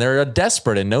hamstrung and they're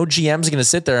desperate and no GM's going to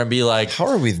sit there and be like, how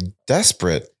are we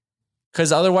desperate?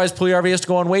 Because otherwise Puljujarvi has to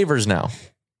go on waivers now.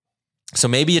 So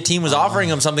maybe a team was offering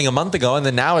him something a month ago and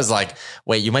then now is like,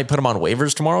 wait, you might put him on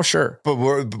waivers tomorrow? Sure. But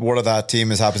what if that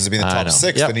team happens to be in the top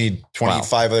 6? Yep. They need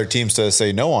 25 other teams to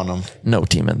say no on them. No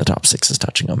team in the top 6 is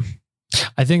touching him.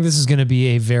 I think this is going to be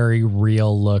a very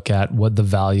real look at what the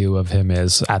value of him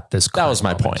is at this. That was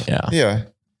my point. Yeah. Yeah.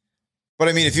 But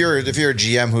I mean, if you're a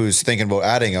GM who's thinking about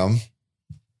adding him,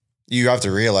 you have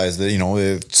to realize that,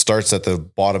 it starts at the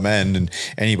bottom end and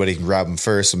anybody can grab him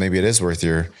first. So maybe it is worth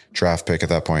your draft pick at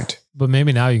that point. But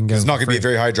maybe now you can get It's not going to be a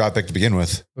very high draft pick to begin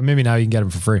with. But maybe now you can get him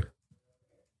for free.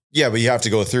 Yeah, but you have to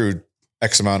go through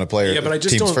X amount of players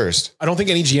teams first. I don't think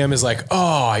any GM is like,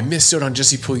 oh, I missed out on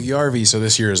Jesse Puljujarvi, so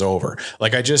this year is over.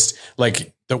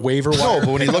 The waiver wire. No, but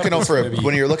when you're looking out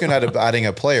when you're looking at adding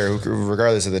a player,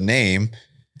 regardless of the name,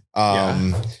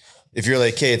 if you're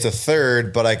like, okay, it's a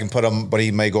 3rd, but I can put him, but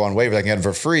he may go on waivers. I can get him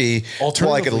for free. Well,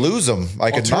 I could lose him.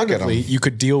 I could not get him. You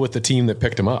could deal with the team that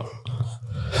picked him up.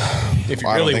 If you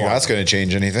I don't think that's going to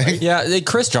change anything. Yeah,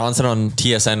 Chris Johnson on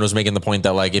TSN was making the point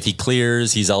that if he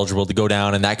clears, he's eligible to go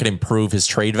down, and that could improve his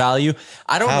trade value.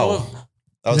 I don't know.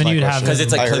 That was my question. Because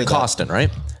it's like Klim Kostin, right?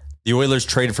 The Oilers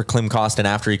traded for Klim Kostin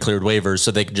after he cleared waivers,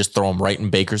 so they could just throw him right in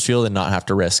Bakersfield and not have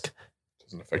to risk.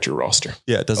 Doesn't affect your roster.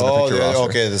 Yeah, it doesn't affect your roster.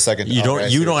 Okay, the second. You don't okay,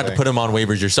 you don't have to put him on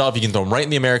waivers yourself. You can throw him right in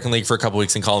the American League for a couple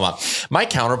weeks and call him up. My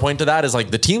counterpoint to that is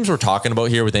like the teams we're talking about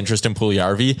here with interest in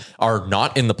Puljujarvi are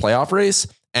not in the playoff race.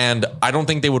 And I don't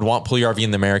think they would want Puljujarvi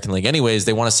in the American League anyways.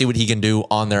 They want to see what he can do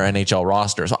on their NHL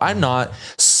roster. So I'm not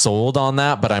sold on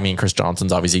that, but I mean, Chris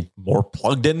Johnson's obviously more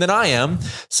plugged in than I am.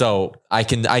 So I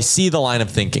see the line of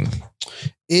thinking.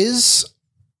 Is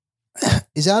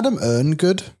Adam Earn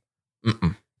good?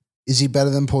 Mm-mm. Is he better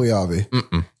than Puljujarvi?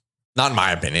 Mm-mm. Not in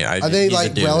my opinion. Are they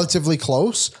like relatively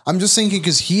close? I'm just thinking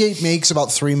because he makes about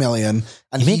 $3 million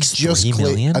and he makes just $3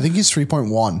 million? I think he's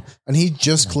 3.1 and he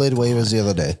just cleared waivers the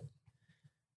other day.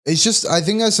 It's just, I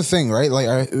think that's the thing, right?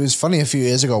 Like it was funny a few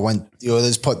years ago when the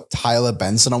Oilers put Tyler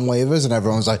Benson on waivers and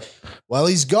everyone was like, well,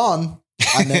 he's gone.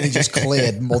 And then he just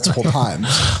cleared multiple times.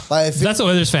 Like, that's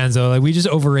Oilers fans though. Like we just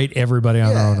overrate everybody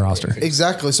on our own roster.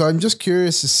 Exactly. So I'm just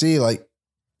curious to see like,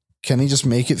 can he just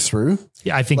make it through?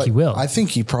 Yeah, I think he will. I think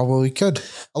he probably could.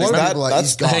 A lot of people like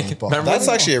he's gone. But That's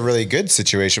actually a really good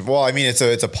situation. Well, I mean, it's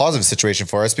a positive situation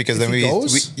for us because then we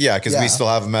still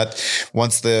have him at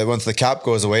once the cap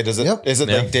goes away. Is it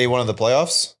like day one of the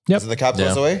playoffs? Yep. Is it the cap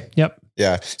goes away? Yep.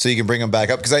 Yeah. So you can bring him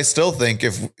back up because I still think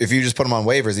if you just put him on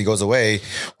waivers, he goes away.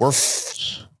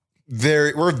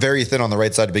 We're very thin on the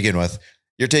right side to begin with.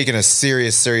 You're taking a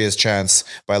serious chance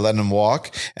by letting him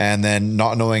walk and then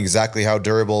not knowing exactly how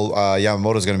durable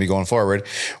Yamamoto is going to be going forward.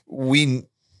 You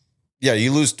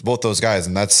lose both those guys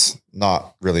and that's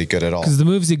not really good at all. Because the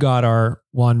moves he got are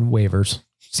 1, waivers.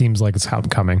 Seems like it's how I'm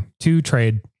coming. 2,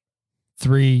 trade.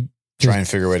 3, try and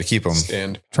figure a way to keep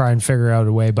him. Try and figure out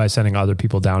a way by sending other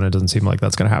people down. It doesn't seem like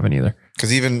that's going to happen either.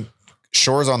 Because even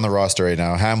Shore's on the roster right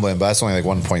now. Hamblin, but that's only like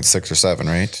 1.6 or 7,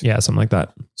 right? Yeah, something like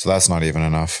that. So that's not even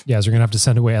enough. Yeah, so you're going to have to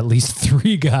send away at least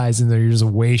 3 guys and they're just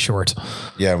way short.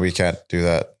 Yeah, we can't do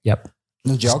that. Yep.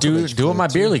 Just do what my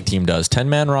beer league team does.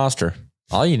 10-man roster.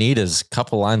 All you need is a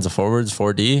couple lines of forwards,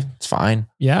 4D. It's fine.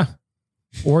 Yeah.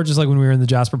 Or just like when we were in the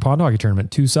Jasper Pond Hockey Tournament,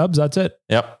 2 subs, that's it.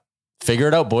 Yep. Figure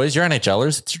it out, boys. You're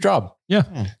NHLers. It's your job. Yeah.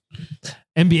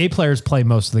 NBA players play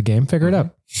most of the game. Figure it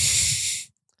out.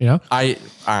 You know, I don't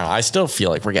know. I still feel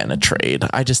like we're getting a trade.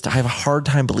 I have a hard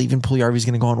time believing Puljujarvi's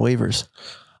going to go on waivers.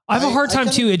 I have a hard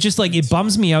time too. It just like, it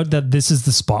bums me out that this is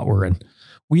the spot we're in.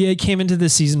 We came into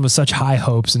this season with such high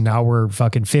hopes and now we're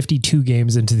fucking 52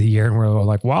 games into the year and we're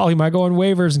like, wow, he might go on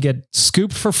waivers and get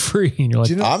scooped for free. And you're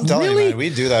like, I'm telling you, man,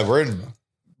 we do that. We're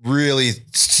really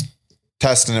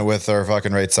testing it with our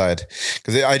fucking right side.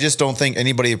 Because I just don't think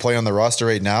anybody playing on the roster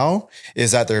right now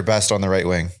is at their best on the right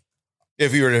wing.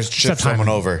 If you were to shift someone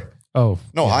over. Oh.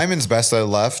 No, yeah. Hyman's best on the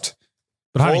left.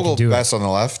 But Vogel best on the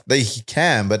left. He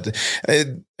can, but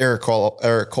Eric Cole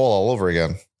all over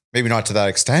again. Maybe not to that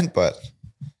extent, but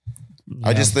yeah.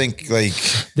 I just think like...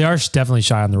 They are definitely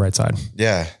shy on the right side.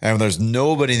 Yeah. And there's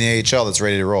nobody in the AHL that's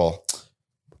ready to roll.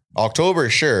 October,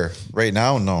 sure. Right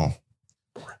now, no.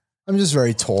 I'm just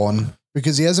very torn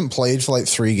because he hasn't played for like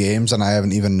 3 games and I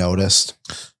haven't even noticed.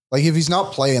 Like if he's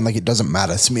not playing, like it doesn't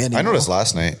matter to me anymore. I noticed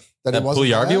last night. That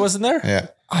Puljujarvi wasn't there? Yeah.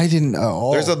 I didn't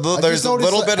know. There's a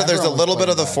little bit of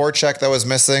the forecheck that was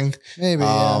missing. Maybe.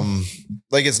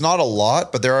 Like it's not a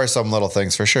lot, but there are some little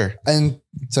things for sure. And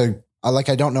so I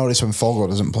don't notice when Fogle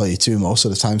doesn't play too most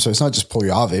of the time. So it's not just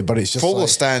Puljujarvi, but it's just Fogle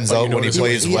stands out when he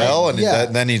plays well and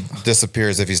then he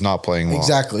disappears if he's not playing well.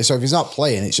 Exactly. So if he's not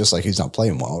playing, it's just like he's not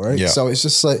playing well, right? Yeah. So it's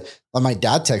just like my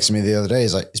dad texted me the other day.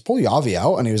 He's like, is Puljujarvi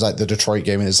out? And he was like, the Detroit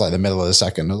game is like the middle of the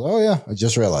second. I was like, oh yeah, I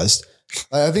just realized.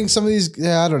 I think some of these,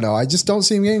 I don't know. I just don't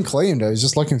see him getting claimed. I was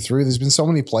just looking through. There's been so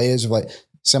many players with like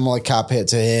similar cap hit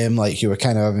to him, like who were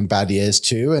kind of having bad years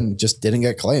too, and just didn't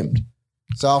get claimed.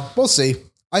 So we'll see.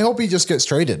 I hope he just gets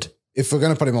traded. If we're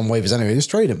going to put him on waivers anyway, just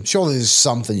trade him. Surely there's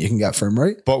something you can get for him,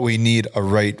 right? But we need a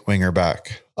right winger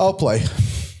back. I'll play.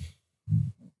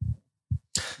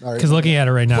 Because looking at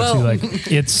it right now, too, like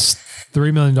it's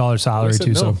 $3 million salary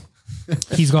too. So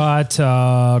he's got,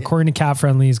 according to Cap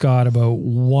Friendly, he's got about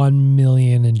 1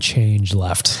 million and change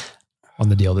left on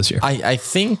the deal this year. I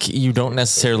think you don't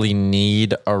necessarily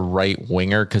need a right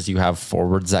winger because you have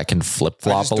forwards that can flip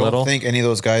flop a little. I don't think any of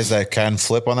those guys that can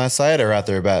flip on that side are at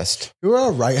their best. Who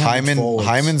are right-handed forwards?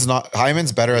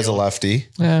 Hyman's better as a lefty.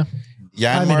 Yeah.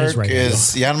 Janmark's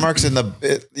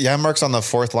on the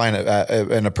fourth line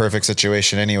in a perfect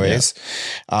situation anyways.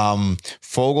 Yeah.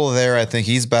 Fogle there, I think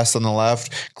he's best on the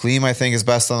left. Kleem, I think, is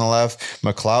best on the left.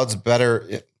 McLeod's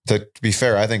better. To be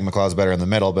fair, I think McLeod's better in the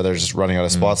middle, but they're just running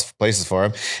out of places for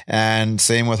him. And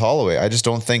same with Holloway. I just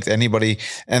don't think anybody.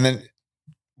 And then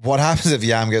what happens if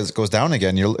Yam goes down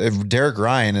again? If Derek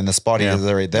Ryan in the spot he is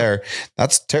right there,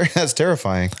 that's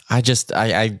terrifying.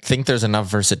 I think there's enough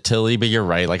versatility, but you're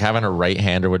right. Like having a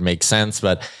right-hander would make sense,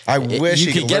 but I wish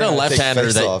you could get a left-hander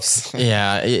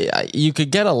you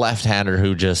could get a left-hander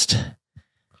who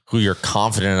you're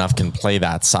confident enough can play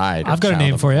that side. I've got a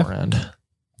name for you.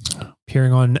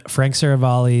 Appearing on Frank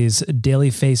Saravalli's daily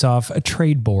face-off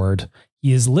trade board.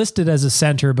 He is listed as a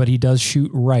center, but he does shoot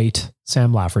right.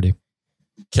 Sam Lafferty.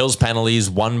 Kills penalties,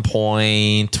 1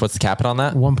 point. What's the cap on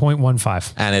that?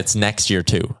 1.15. And it's next year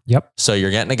too. Yep. So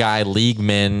you're getting a guy, league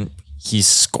min. He's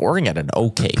scoring at an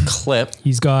okay clip.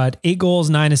 He's got 8 goals,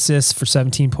 9 assists for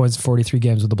 17 points, 43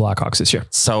 games with the Blackhawks this year.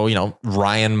 So,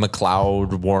 Ryan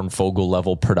McLeod, Warren Fogle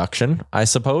level production, I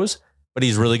suppose. But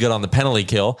he's really good on the penalty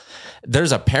kill.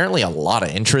 There's apparently a lot of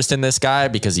interest in this guy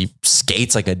because he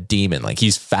skates like a demon. Like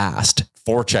he's fast,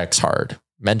 forechecks hard.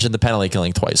 Mentioned the penalty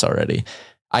killing twice already.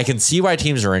 I can see why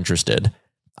teams are interested.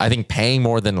 I think paying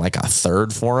more than like a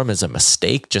third for him is a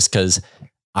mistake just because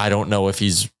I don't know if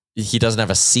he doesn't have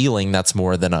a ceiling that's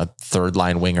more than a third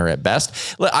line winger at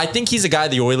best. I think he's a guy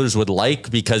the Oilers would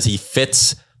like because he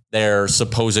fits their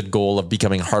supposed goal of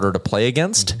becoming harder to play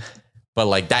against. But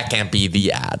like that can't be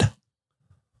the ad.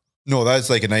 No, that's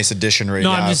like a nice addition right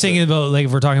now. No, I'm just thinking about like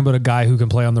if we're talking about a guy who can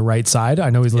play on the right side. I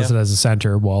know he's listed as a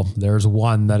center. Well, there's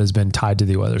one that has been tied to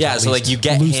the Oilers. Yeah, so like you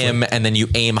get loosely. Him and then you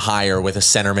aim higher with a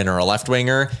centerman or a left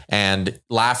winger. And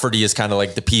Lafferty is kind of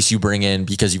like the piece you bring in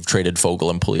because you've traded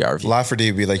Fogle and Puljujarvi.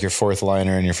 Lafferty would be like your fourth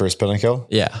liner and your first penalty kill.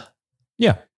 Yeah.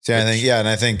 Yeah. So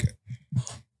I think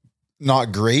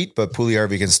not great, but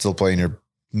Puljujarvi can still play in your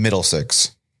middle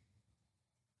six.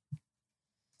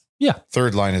 Yeah.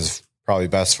 Third line is probably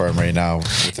best for him right now.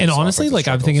 And honestly, like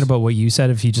I'm thinking about what you said,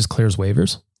 if he just clears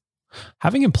waivers,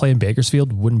 having him play in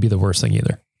Bakersfield wouldn't be the worst thing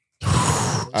either.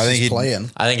 I think he's playing.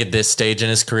 I think at this stage in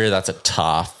his career, that's a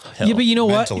tough hill. Yeah, but you know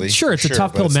mentally, what? Sure, it's a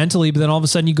tough pill mentally, but then all of a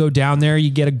sudden you go down there, you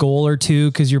get a goal or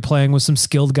two because you're playing with some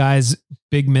skilled guys,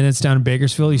 big minutes down in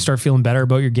Bakersfield. You start feeling better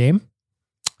about your game.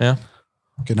 Yeah.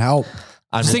 Can help.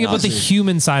 I'm just thinking about the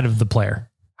human side of the player.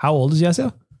 How old is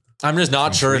Yasiel? I'm just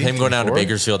not sure if him going down to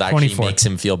Bakersfield actually 24. makes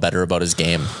him feel better about his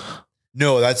game.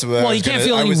 No, that's what he can't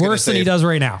feel any worse than he does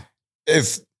right now.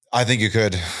 If I think you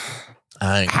could.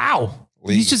 How?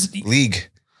 He's just league.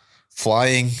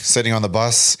 Flying, sitting on the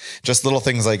bus, just little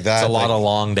things like that. It's a lot of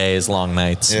long days, long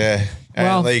nights. Yeah. And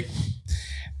I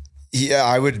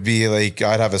would be like,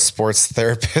 I'd have a sports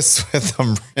therapist with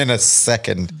him in a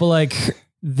second. But like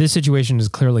this situation is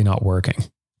clearly not working.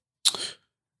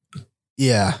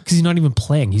 Yeah. Because he's not even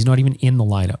playing. He's not even in the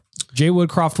lineup. Jay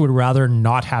Woodcroft would rather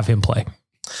not have him play.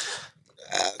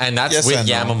 And that's with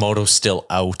Yamamoto still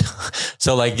out.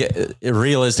 So like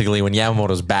realistically, when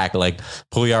Yamamoto's back, like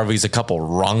Puljujarvi's a couple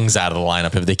rungs out of the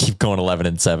lineup if they keep going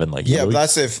 11-7. Like but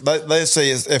that's let's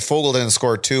say if Fogle didn't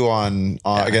score 2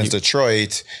 against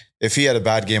Detroit. If he had a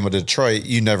bad game with Detroit,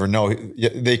 you never know.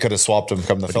 They could have swapped him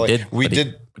come the Philly. He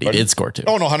did score 2.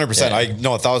 Oh no, 100%. I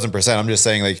know 1,000%. I'm just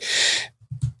saying like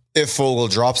if Fogle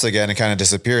drops again and kind of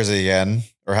disappears again,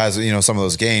 or has some of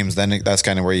those games, then that's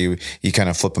kind of where you kind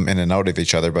of flip them in and out of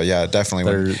each other. But yeah,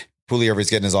 definitely when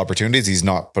Puljujarvi's getting his opportunities, he's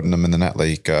not putting them in the net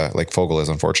like Fogle is,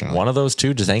 unfortunately. One of those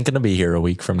two just ain't going to be here a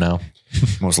week from now,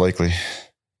 most likely.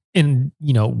 And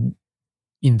in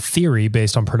theory,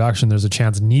 based on production, there's a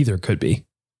chance neither could be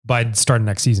by starting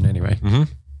next season anyway. Mm-hmm.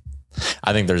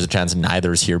 I think there's a chance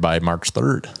neither's here by March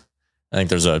 3rd. I think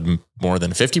there's a more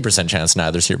than 50% chance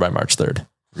neither's here by March 3rd.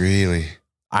 Really?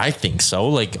 I think so.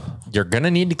 Like you're going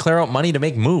to need to clear out money to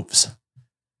make moves.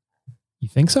 You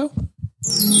think so? Or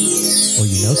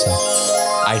so?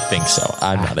 I think so.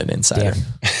 I'm not an insider.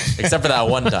 Except for that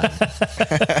one time.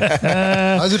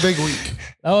 That was a big week.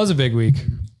 That was a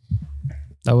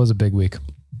big week.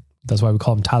 That's why we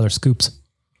call him Tyler Scoops.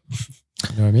 You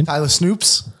know what I mean? Tyler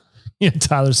Snoops? Yeah,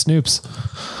 Tyler Snoops.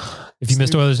 If you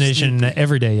missed Oilers Nation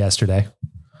every day yesterday,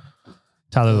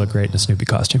 Tyler looked great in a Snoopy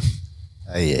costume.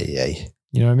 Ay.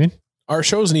 You know what I mean? Our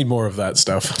shows need more of that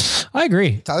stuff. I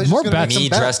agree. Tyler's more bets. Me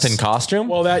dressed in costume?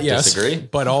 Well, that, yes. Disagree.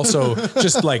 But also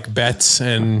just like bets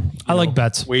and I like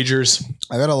bets. Wagers.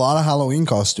 I got a lot of Halloween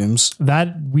costumes.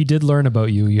 That we did learn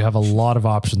about you. You have a lot of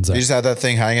options there. You just had that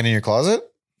thing hanging in your closet?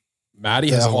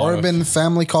 Maddie has a lot of... Harbin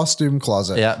family costume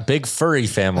closet. Yeah, big furry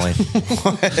family. All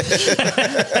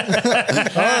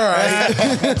right.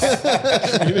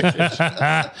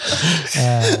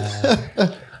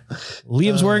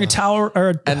 Liam's wearing a towel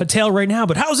or a tail right now,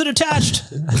 but how's it attached?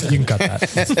 You can cut that.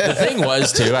 The thing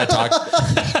was too, I talked.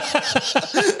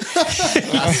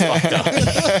 That's fucked up.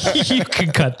 You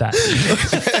can cut that.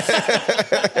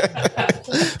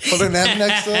 Put an M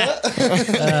next to that.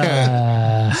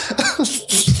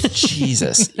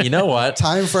 Jesus. You know what?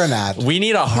 Time for an ad. We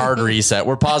need a hard reset.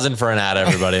 We're pausing for an ad,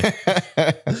 everybody.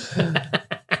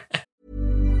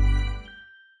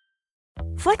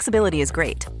 Flexibility is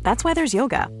great. That's why there's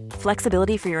yoga.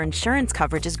 Flexibility for your insurance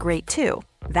coverage is great too.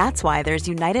 That's why there's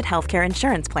United Healthcare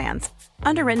Insurance Plans.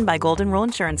 Underwritten by Golden Rule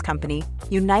Insurance Company,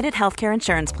 United Healthcare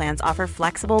Insurance Plans offer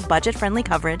flexible, budget-friendly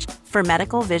coverage for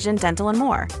medical, vision, dental, and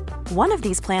more. One of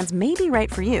these plans may be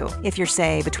right for you if you're,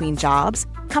 say, between jobs,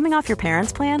 coming off your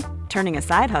parents' plan, turning a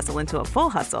side hustle into a full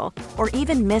hustle, or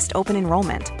even missed open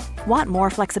enrollment. Want more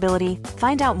flexibility?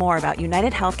 Find out more about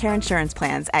United Healthcare Insurance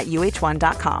Plans at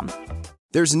uh1.com.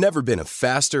 There's never been a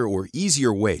faster or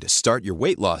easier way to start your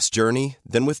weight loss journey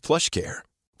than with PlushCare.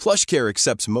 PlushCare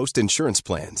accepts most insurance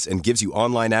plans and gives you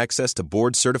online access to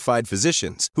board-certified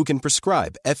physicians who can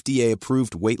prescribe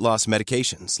FDA-approved weight loss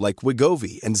medications like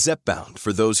Wegovy and Zepbound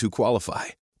for those who qualify.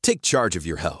 Take charge of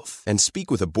your health and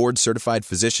speak with a board-certified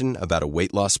physician about a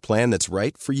weight loss plan that's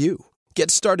right for you.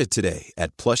 Get started today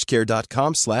at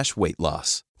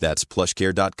plushcare.com/weight-loss. That's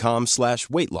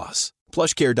plushcare.com/weight-loss.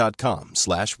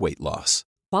 plushcare.com/weight-loss.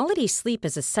 Quality sleep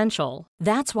is essential.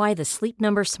 That's why the Sleep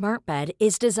Number Smart Bed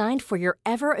is designed for your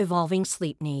ever-evolving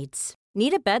sleep needs.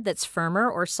 Need a bed that's firmer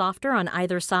or softer on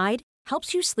either side?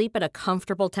 Helps you sleep at a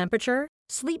comfortable temperature?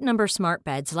 Sleep Number Smart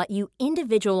Beds let you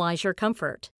individualize your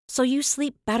comfort, so you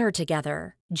sleep better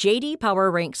together. J.D. Power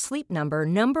ranks Sleep Number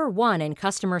number 1 in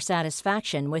customer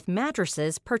satisfaction with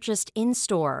mattresses purchased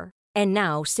in-store. And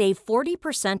now, save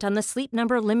 40% on the Sleep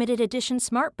Number Limited Edition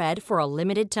Smart Bed for a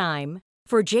limited time.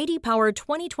 For J.D. Power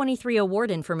 2023 award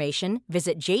information,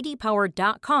 visit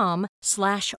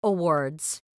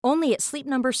jdpower.com/awards. Only at Sleep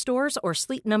Number stores or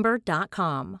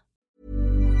sleepnumber.com.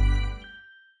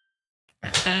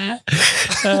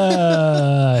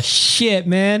 Shit,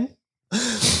 man.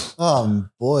 Oh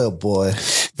boy.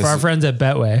 For our friends at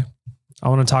Betway, I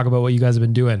want to talk about what you guys have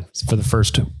been doing for the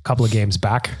first couple of games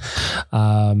back.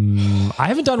 I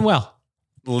haven't done well.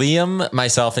 Liam,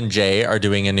 myself, and Jay are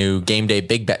doing a new game day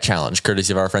big bet challenge,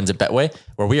 courtesy of our friends at Betway,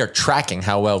 where we are tracking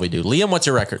how well we do. Liam, what's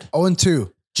your record?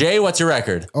 0-2. Jay, what's your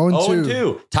record? 0-2.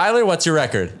 0-2. Tyler, what's your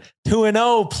record?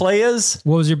 2-0, players.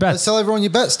 What was your bet? Let's tell everyone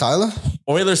your bets, Tyler.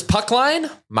 Oilers puck line,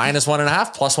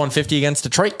 -1.5, +150 against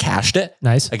Detroit. Cashed it.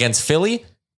 Nice. Against Philly,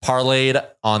 parlayed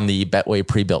on the Betway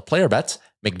pre-built player bets.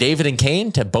 McDavid and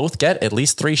Kane to both get at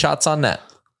least 3 shots on net.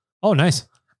 Oh, nice.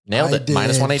 Nailed it.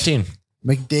 -118.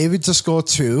 McDavid to score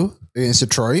 2 against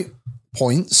Detroit.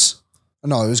 Points.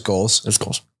 No, it was goals. It was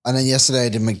goals. And then yesterday I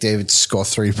did McDavid to score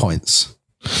 3 points.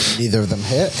 Neither of them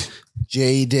hit.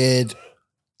 Jay did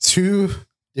 2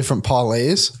 different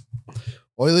parlays.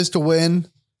 Oilers to win.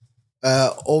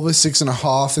 Over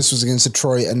 6.5. This was against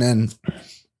Detroit. And then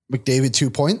McDavid 2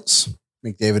 points.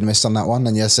 McDavid missed on that one.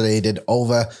 And yesterday he did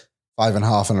over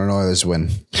 5.5 and an Oilers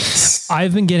win.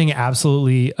 I've been getting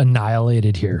absolutely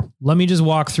annihilated here. Let me just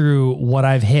walk through what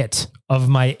I've hit. Of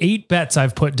my 8 bets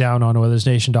I've put down on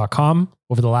OilersNation.com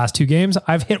over the last 2 games,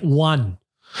 I've hit 1.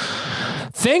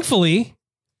 Thankfully,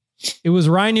 it was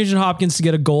Ryan Nugent-Hopkins to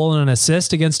get a goal and an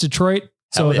assist against Detroit.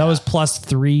 So that was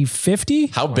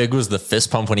 +350. How big was the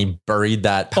fist pump when he buried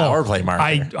that power play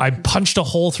marker? I punched a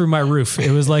hole through my roof.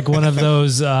 It was like one of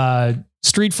those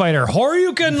Street Fighter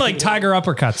Horyuken like tiger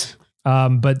uppercuts.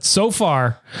 But so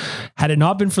far, had it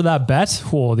not been for that bet,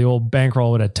 the old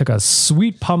bankroll would have took a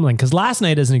sweet pummeling. Because last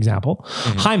night, as an example,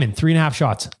 Hyman, 3.5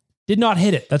 shots. Did not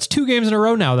hit it. That's 2 games in a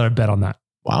row now that I've bet on that.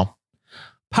 Wow.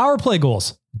 Power play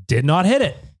goals. Did not hit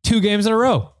it. 2 games in a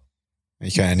row.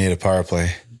 You kind of need a power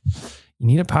play. You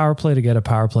need a power play to get a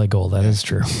power play goal. That is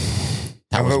true.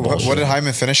 What did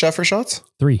Hyman finish at for shots?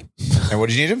 3. And what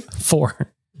did you need him?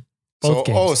 4. Both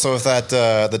games. So if that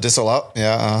the disallow,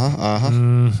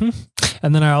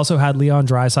 And then I also had Leon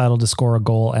Draisaitl to score a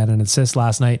goal and an assist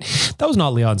last night. That was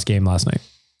not Leon's game last night.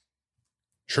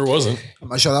 Sure wasn't. I'm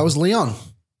not sure that was Leon.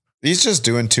 He's just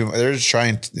doing too much. They're just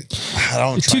trying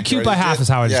to, too cute by half is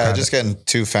how I describe it. Yeah, just getting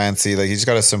too fancy. Like, he's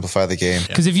got to simplify the game.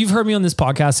 Because if you've heard me on this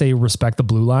podcast say respect the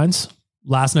blue lines,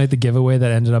 last night the giveaway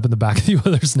that ended up in the back of the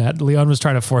Oilers net, Leon was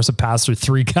trying to force a pass through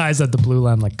 3 guys at the blue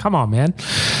line. Like, come on, man.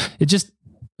 It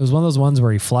was one of those ones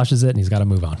where he flushes it and he's got to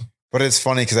move on. But it's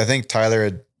funny because I think Tyler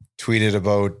had tweeted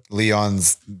about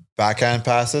Leon's backhand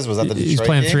passes. Was that the Detroit He's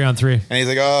playing game? 3-on-3. And he's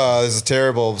like, oh, this is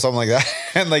terrible. Something like that.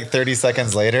 And like 30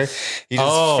 seconds later, he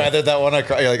just feathered that one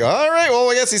across. You're like, all right, well,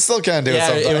 I guess he still can do it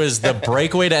sometimes. It was the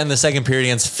breakaway to end the second period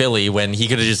against Philly when he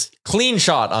could have just clean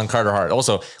shot on Carter Hart.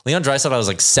 Also, Leon Draisaitl has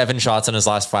like 7 shots in his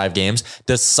last 5 games.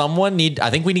 Does someone I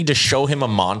think we need to show him a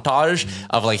montage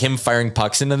of like him firing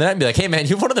pucks into the net and be like, hey man,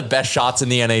 you have one of the best shots in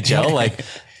the NHL. Like,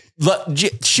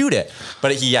 shoot it.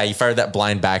 But he fired that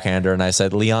blind backhander and I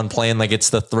said, Leon playing like it's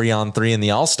the 3-on-3 in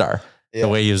the All-Star. The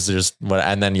way he was just,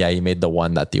 and then he made the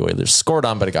one that the Oilers scored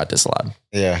on, but it got disallowed.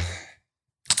 Yeah.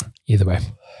 Either way.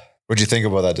 What'd you think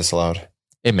about that disallowed?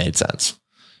 It made sense.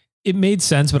 It made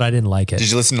sense, but I didn't like it.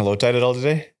 Did you listen to Low Tide at all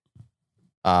today?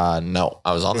 No,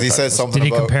 I was on. He said something.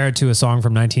 Did he compare it to a song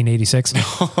from 1986?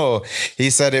 Oh, he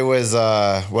said it was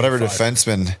whatever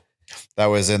defenseman that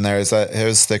was in there. Is that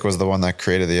his stick was the one that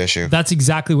created the issue? That's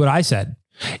exactly what I said.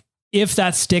 If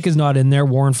that stick is not in there,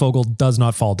 Warren Fogle does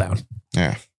not fall down.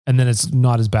 Yeah. And then it's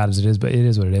not as bad as it is, but it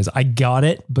is what it is. I got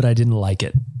it, but I didn't like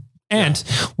it. And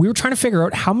we were trying to figure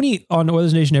out how many on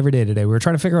Oilers Nation every day today. We were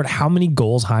trying to figure out how many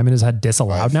goals Hyman has had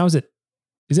disallowed. 5. Now is it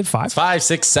 5? 5,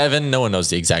 6, 7. No one knows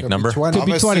the exact number.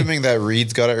 I'm assuming that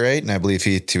Reed's got it right, and I believe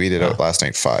he tweeted out last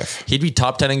night 5. He'd be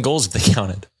top 10 in goals if they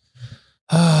counted.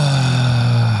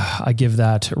 I give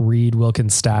that Reed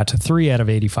Wilkins stat 3 out of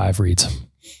 85 reads.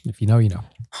 If you know, you know.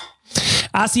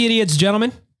 Ask the Idiots,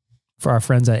 gentlemen, for our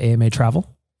friends at AMA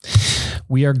Travel.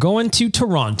 We are going to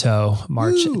Toronto,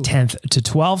 March 10th to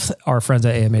 12th. Our friends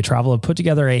at AMA Travel have put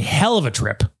together a hell of a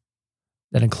trip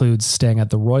that includes staying at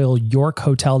the Royal York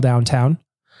Hotel downtown.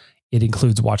 It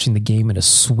includes watching the game in a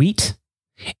suite.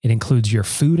 It includes your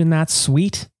food in that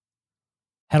suite.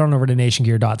 Head on over to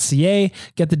nationgear.ca,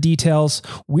 get the details.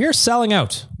 We're selling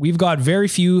out. We've got very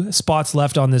few spots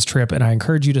left on this trip, and I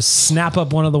encourage you to snap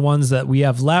up one of the ones that we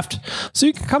have left so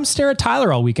you can come stare at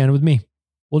Tyler all weekend with me.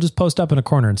 We'll just post up in a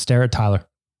corner and stare at Tyler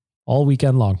all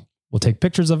weekend long. We'll take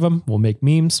pictures of him. We'll make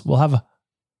memes. We'll have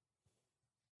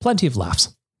plenty of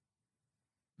laughs.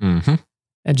 Mm-hmm.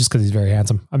 And just because he's very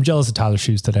handsome. I'm jealous of Tyler's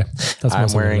shoes today.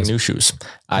 I'm wearing new shoes.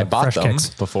 I bought them kicks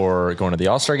before going to the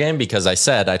All-Star game because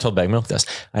I told Bag Milk this,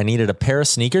 I needed a pair of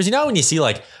sneakers. You know when you see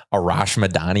like Arash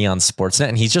Madani on Sportsnet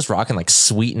and he's just rocking like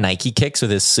sweet Nike kicks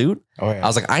with his suit? Oh, yeah. I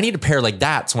was like, I need a pair like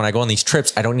that. So when I go on these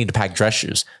trips, I don't need to pack dress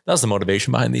shoes. That was the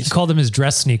motivation behind these. He called them his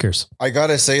dress sneakers. I got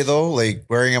to say though, like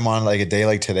wearing them on like a day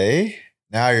like today,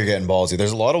 now you're getting ballsy.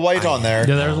 There's a lot of white on there.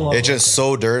 Yeah, there's a lot. It's just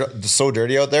so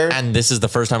dirty out there. And this is the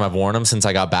first time I've worn them since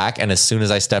I got back. And as soon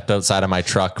as I stepped outside of my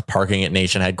truck parking at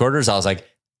Nation headquarters, I was like,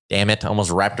 damn it. I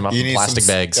almost wrapped them up in plastic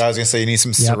bags. I was going to say, you need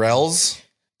some Sorels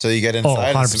till you get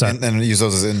inside and use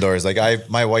those as indoors. Like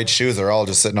my white shoes are all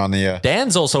just sitting on the...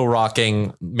 Dan's also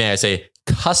rocking, may I say,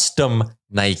 custom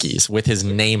Nikes with his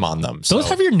name on them. Those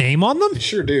have your name on them? They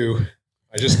sure do.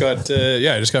 I just got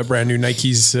brand new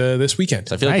Nikes this weekend.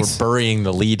 So I feel like we're burying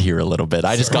the lead here a little bit.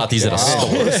 I just got these at a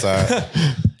store.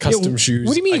 Custom shoes.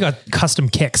 What do you mean you got custom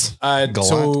kicks?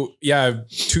 2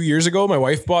 years ago, my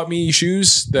wife bought me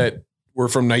shoes that were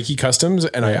from Nike Customs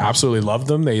and I absolutely loved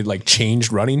them. They like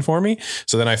changed running for me.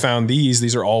 So then I found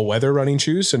these are all weather running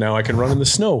shoes. So now I can run in the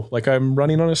snow like I'm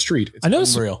running on a street. It's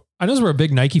unreal. I know we're a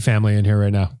big Nike family in here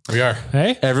right now. We are.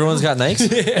 Hey, everyone's got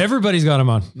Nikes. Everybody's got them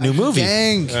on. New movie.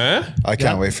 Dang. I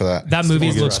can't wait for that. That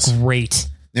movie looks great.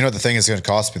 You know what the thing is going to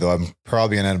cost me though? I'm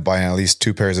probably going to end up buying at least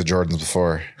 2 pairs of Jordans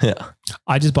before. Yeah.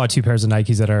 I just bought 2 pairs of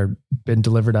Nikes that are been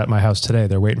delivered at my house today.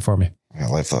 They're waiting for me. I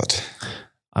like that.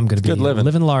 I'm going to be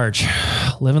living large.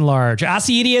 Living large. Ask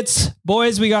the Idiots.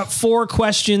 Boys, we got 4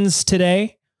 questions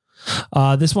today.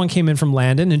 This one came in from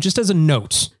Landon. And just as a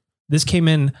note, this came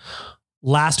in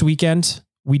last weekend.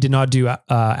 We did not do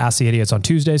Ask the Idiots on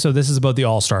Tuesday. So this is about the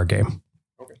All-Star game.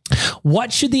 Okay.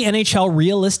 What should the NHL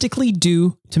realistically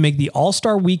do to make the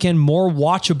All-Star weekend more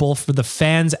watchable for the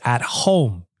fans at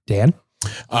home? Dan?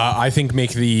 I think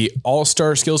make the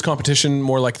All-Star skills competition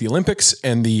more like the Olympics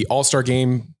and the All-Star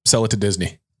game, sell it to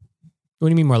Disney. What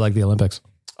do you mean more like the Olympics?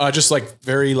 Just like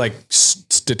very like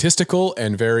statistical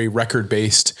and very record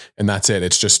based. And that's it.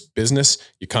 It's just business.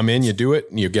 You come in, you do it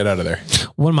and you get out of there.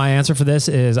 One, my answer for this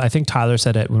is, I think Tyler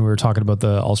said it when we were talking about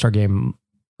the All-Star game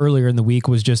earlier in the week,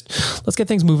 was just, let's get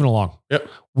things moving along. Yep.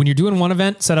 When you're doing one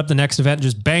event, set up the next event,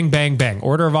 just bang, bang, bang.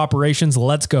 Order of operations.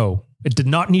 Let's go. It did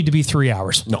not need to be 3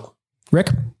 hours. No. Rick?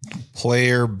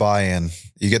 Player buy-in.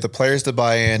 You get the players to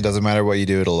buy in. Doesn't matter what you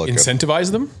do. It'll look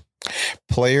incentivize good. them.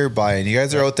 Player buy-in. You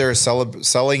guys are out there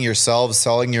selling yourselves,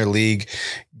 selling your league.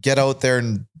 Get out there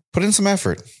and put in some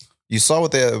effort. You saw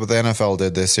what the NFL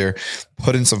did this year.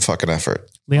 Put in some fucking effort.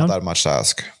 Leon? Not that much to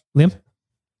ask. Liam?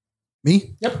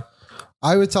 Me? Yep.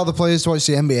 I would tell the players to watch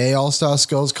the NBA All-Star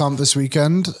Skills Comp this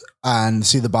weekend and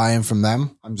see the buy-in from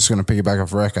them. I'm just going to piggyback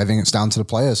off Rick. I think it's down to the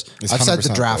players. I've said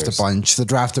the draft a bunch. The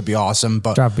draft would be awesome,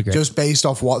 but just based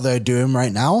off what they're doing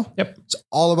right now, it's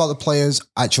all about the players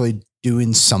actually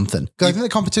doing something. Because I think the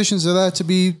competitions are there to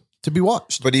be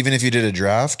watched. But even if you did a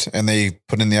draft and they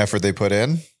put in the effort they put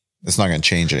in, it's not going to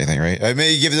change anything, right? I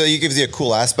mean, it gives you a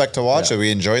cool aspect to watch. So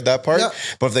we enjoyed that part.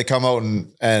 But if they come out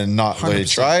and not really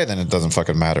try, then it doesn't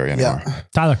fucking matter anymore.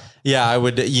 Tyler? Yeah, I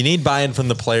would. You need buy-in from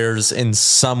the players in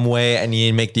some way, and you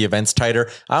need to make the events tighter.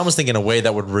 I almost think in a way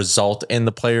that would result in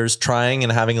the players trying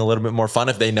and having a little bit more fun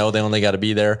if they know they only got to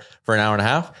be there for an hour and a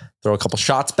half. Throw a couple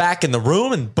shots back in the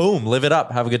room and boom, live it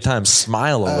up. Have a good time.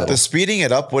 Smile a little. The speeding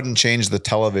it up wouldn't change the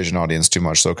television audience too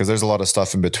much, though, because there's a lot of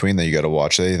stuff in between that you got to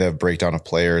watch. They have breakdown of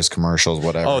players, commercials,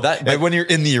 whatever. Oh, that when you're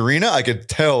in the arena, I could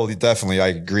tell. Definitely, I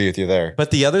agree with you there. But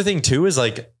the other thing too is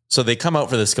like, so they come out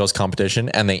for the skills competition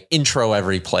and they intro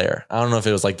every player. I don't know if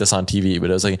it was like this on TV, but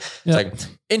it was like, it's like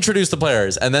introduce the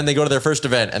players. And then they go to their first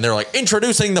event and they're like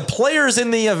introducing the players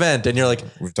in the event. And you're like,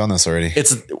 we've done this already.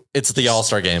 It's the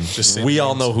All-Star game. We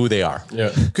all know who they are.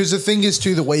 Yeah. Because the thing is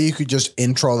too, the way you could just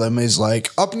intro them is like,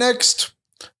 up next,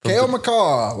 Kale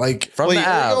McCaw, like from the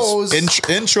Avs.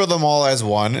 Intro them all as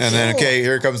one, and then okay,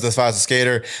 here comes the fastest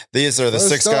skater. These are the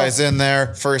six guys in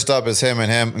there. First up is him,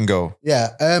 and go.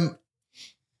 Yeah.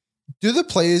 Do the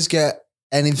players get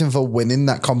anything for winning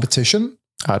that competition?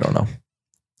 I don't know.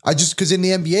 Because in the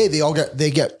NBA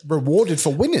they get rewarded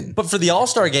for winning. But for the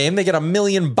All-Star game, they get $1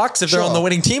 million if they're on the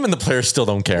winning team, and the players still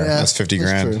don't care. Yeah, that's 50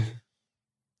 grand.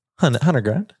 100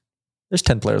 grand. There's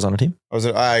 10 players on a team. I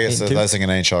guess that's like an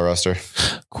NHL roster.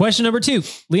 Question number 2.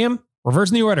 Liam,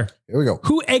 reversing the order. Here we go.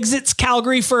 Who exits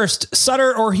Calgary first,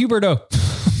 Sutter or Huberdeau?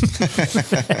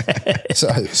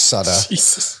 Sutter.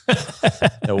 Jesus.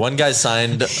 One guy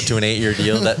signed to an 8-year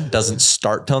deal that doesn't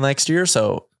start till next year,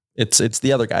 so it's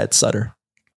the other guy. It's Sutter.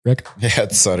 Rick? Yeah,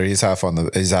 it's Sutter. He's half on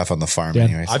the farm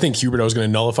anyways. I think Huberdeau is going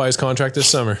to nullify his contract this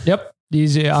summer. Yep. I'm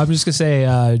just going to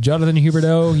say, Jonathan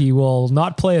Huberdeau, he will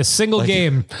not play a single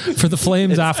game for the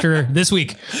Flames after this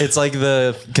week. It's like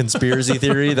the conspiracy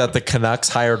theory that the Canucks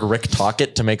hired Rick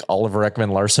Tocchet to make Oliver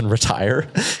Ekman-Larsson retire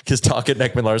because Tocchet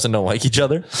and Ekman-Larsson don't like each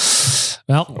other.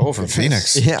 Well, from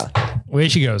Phoenix. Yeah. Away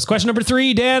she goes. Question number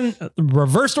 3, Dan,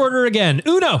 reversed order again.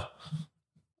 Uno.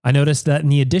 I noticed that in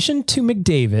the addition to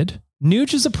McDavid,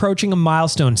 Nuge is approaching a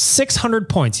milestone, 600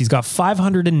 points. He's got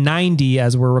 590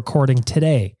 as we're recording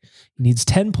today. He needs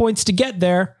 10 points to get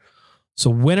there.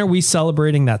 So when are we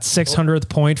celebrating that 600th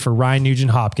point for Ryan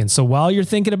Nugent-Hopkins? So while you're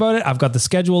thinking about it, I've got the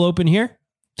schedule open here.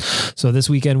 So this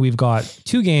weekend, we've got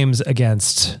 2 games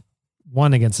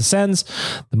one against the Sens,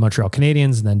 the Montreal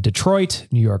Canadiens, and then Detroit,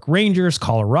 New York Rangers,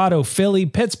 Colorado, Philly,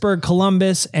 Pittsburgh,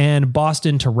 Columbus, and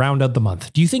Boston to round out the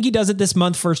month. Do you think he does it this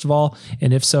month, first of all?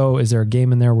 And if so, is there a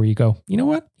game in there where you go, you know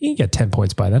what? He can get 10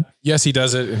 points by then. Yes, he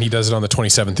does it. And he does it on the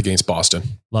 27th against Boston.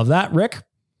 Love that. Rick?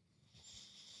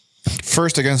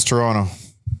 First against Toronto.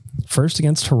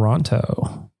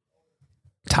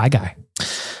 Tie guy.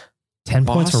 10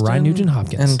 points for Ryan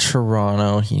Nugent-Hopkins. And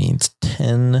Toronto, he needs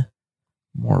 10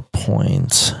 more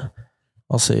points.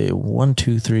 I'll say 1,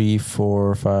 2, 3,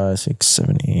 4, 5, 6,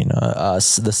 7, 8.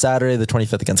 The Saturday, the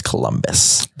 25th against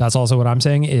Columbus. That's also what I'm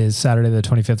saying is Saturday, the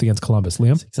 25th against Columbus.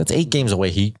 Liam? That's 8 games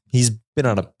away. He's been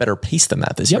on a better pace than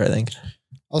that this year, I think.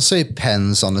 I'll say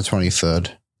Pens on the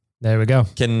 23rd. There we go.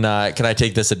 Can I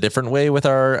take this a different way with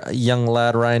our young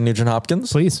lad, Ryan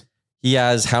Nugent-Hopkins? Please. He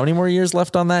has how many more years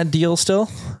left on that deal still?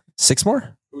 6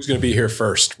 more? Who's going to be here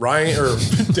first? Ryan or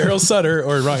Daryl Sutter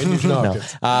or Ryan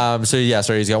Nugent-Hopkins? No.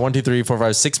 He's got 1, 2, 3, 4,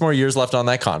 5, 6 more years left on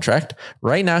that contract.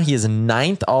 Right now, he is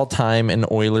 9th all time in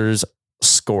Oilers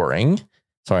scoring.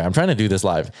 Sorry, I'm trying to do this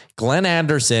live. Glenn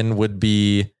Anderson would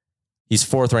be, he's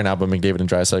 4th right now, but McDavid and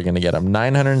Draisaitl are going to get him.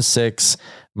 906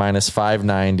 minus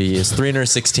 590 is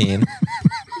 316.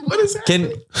 What is that?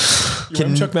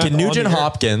 Can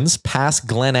Nugent-Hopkins pass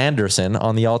Glenn Anderson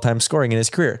on the all-time scoring in his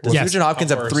career? Does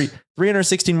Nugent-Hopkins have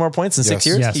 316 more points in 6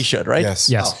 years? Yes. He should, right?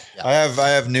 Yes. Oh, I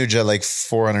have Nuge at like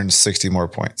 460 more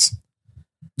points.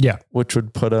 Yeah. Which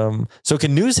would put him... So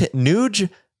can Nuge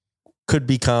could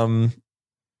become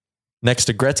next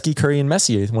to Gretzky, Curry, and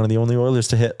Messier, one of the only Oilers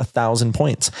to hit 1,000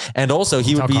 points. And also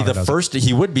he would be the first...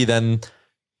 He would be then...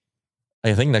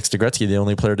 I think next to Gretzky, the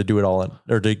only player to do it all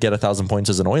or to get 1,000 points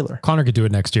as an Oiler. Connor could do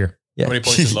it next year. Yeah. How many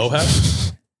points did Lowe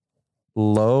have?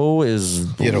 Lowe is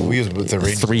we was with the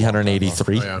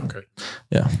 383. Oh, yeah, okay.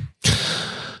 Yeah.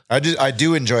 I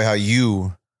do enjoy how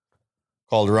you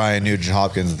called Ryan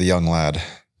Nugent-Hopkins the young lad.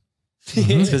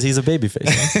 Because he's a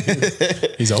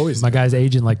babyface. He's always my guy's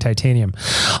aging like titanium.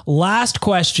 Last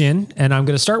question, and I'm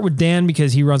going to start with Dan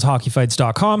because he runs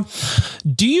hockeyfights.com.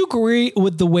 Do you agree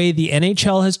with the way the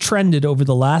NHL has trended over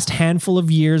the last handful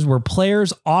of years where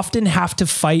players often have to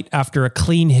fight after a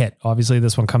clean hit? Obviously,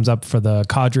 this one comes up for the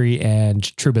Kadri and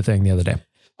Trouba thing the other day.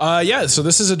 So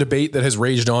this is a debate that has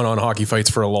raged on Hockey Fights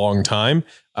for a long time.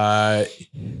 I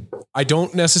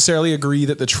don't necessarily agree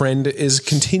that the trend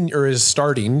is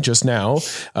starting just now.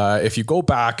 If you go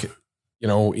back,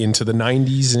 into the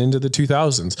 90s and into the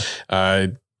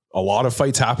 2000s, a lot of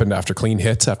fights happened after clean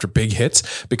hits, after big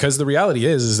hits, because the reality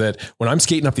is that when I'm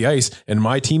skating up the ice and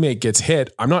my teammate gets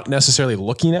hit, I'm not necessarily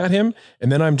looking at him.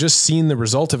 And then I'm just seeing the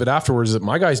result of it afterwards, that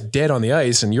my guy's dead on the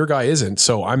ice and your guy isn't.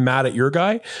 So I'm mad at your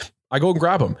guy. I go and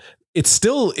grab him. It's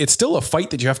still a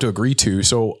fight that you have to agree to.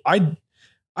 So I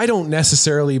don't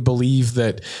necessarily believe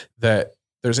that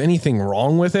there's anything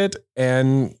wrong with it.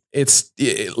 And it's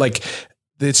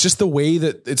just the way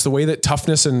that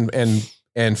toughness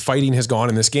and fighting has gone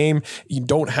in this game. You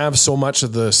don't have so much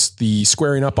of the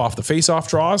squaring up off the face-off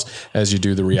draws as you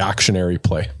do the reactionary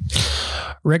play.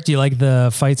 Rick, do you like the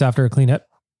fights after a clean hit?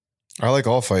 I like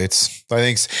all fights. I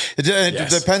think it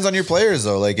depends on your players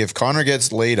though. Like if Connor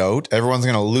gets laid out, everyone's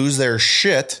going to lose their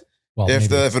shit. Well, if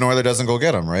an Oiler doesn't go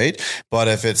get him, right? But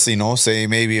if it's, say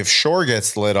maybe if Shore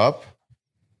gets lit up,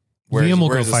 Liam will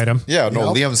go fight him. Yeah,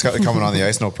 no, yep. Liam's coming on the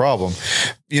ice, no problem.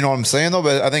 You know what I'm saying though?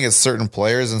 But I think it's certain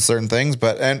players and certain things.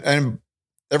 But and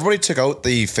everybody took out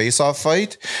the face-off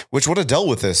fight, which would have dealt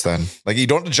with this then. Like you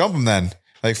don't have to jump him then.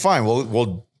 Like fine,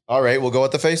 we'll all right, we'll go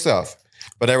at the face-off.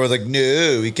 But everyone's like,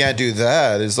 no, we can't do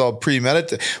that. It's all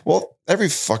premeditated. Well, every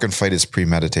fucking fight is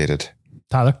premeditated.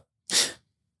 Tyler?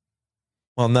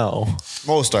 Well, no.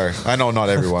 Most are. I know not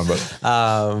everyone, but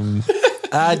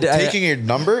taking your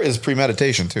number is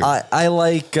premeditation too. I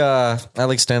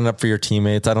like standing up for your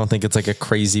teammates. I don't think it's like a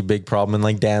crazy big problem. And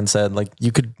like Dan said, like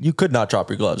you could not drop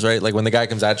your gloves, right? Like when the guy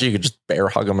comes at you could just bear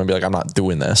hug him and be like, I'm not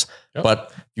doing this. Yep.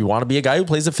 But if you want to be a guy who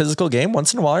plays a physical game,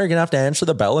 once in a while you're gonna have to answer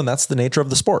the bell, and that's the nature of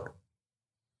the sport.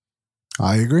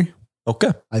 I agree.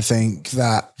 Okay. I think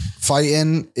that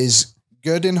fighting is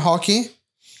good in hockey.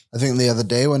 I think the other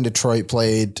day when Detroit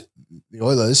played the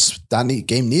Oilers, that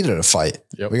game needed a fight.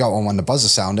 Yep. We got one when the buzzer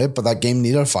sounded, but that game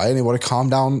needed a fight and it would have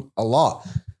calmed down a lot.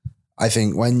 I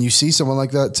think when you see someone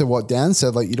like that, to what Dan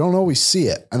said, like you don't always see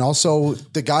it. And also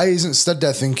the guy isn't stood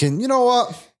there thinking, you know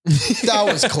what? That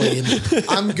was clean.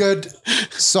 I'm good.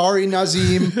 Sorry,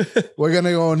 Nazim. We're going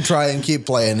to go and try and keep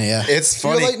playing here. It's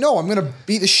funny. You're like, no, I'm going to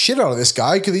beat the shit out of this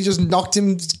guy because he just knocked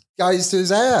him guys to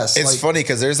his ass. It's funny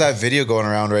because there's that video going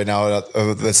around right now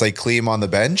that's like Clem on the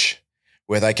bench.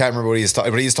 With I can't remember what he's talking,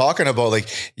 but he's talking about like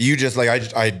you just like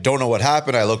I don't know what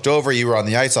happened. I looked over, you were on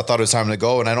the ice. I thought it was time to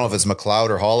go, and I don't know if it's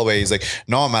McLeod or Holloway. He's like,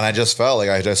 no man, I just fell.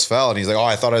 And he's like, oh,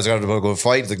 I thought I was going to go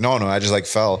fight. He's like, no, I just like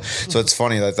fell. So it's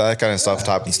funny that kind of stuff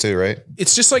happens too, right?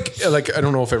 It's just like I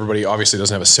don't know if everybody obviously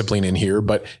doesn't have a sibling in here,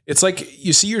 but it's like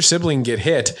you see your sibling get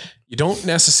hit, you don't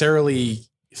necessarily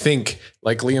think,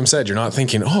 like Liam said, you're not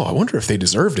thinking, oh, I wonder if they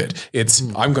deserved it. It's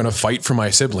I'm going to fight for my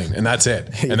sibling, and that's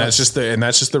it. And that's just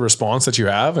the response that you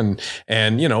have. And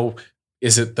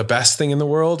is it the best thing in the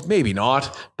world? Maybe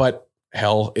not, but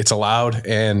hell, it's allowed.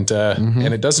 And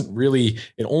and it doesn't really,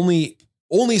 it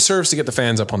only serves to get the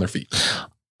fans up on their feet.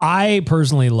 I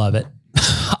personally love it.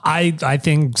 I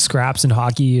think scraps in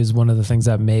hockey is one of the things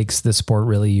that makes the sport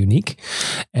really unique.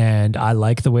 And I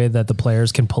like the way that the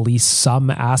players can police some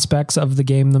aspects of the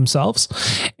game themselves.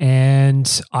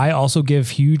 And I also give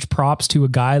huge props to a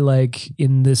guy like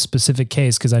in this specific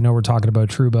case, because I know we're talking about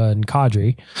Trouba and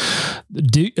Kadri,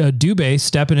 Dubé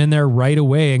stepping in there right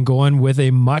away and going with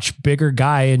a much bigger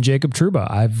guy in Jacob Trouba.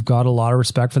 I've got a lot of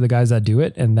respect for the guys that do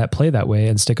it and that play that way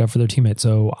and stick up for their teammates.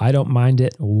 So I don't mind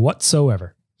it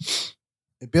whatsoever.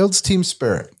 It builds team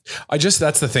spirit.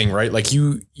 That's the thing, right? Like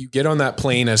you get on that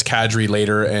plane as Kadri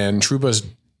later and Trouba's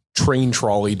train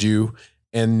trolleyed you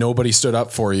and nobody stood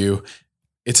up for you.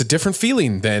 It's a different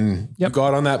feeling than you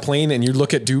got on that plane and you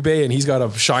look at Dubé and he's got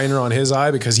a shiner on his eye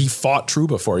because he fought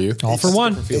Trouba for you. All for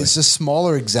one. It's a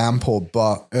smaller example,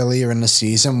 but earlier in the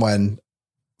season when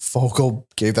Fogle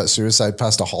gave that suicide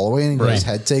pass to Holloway and he got his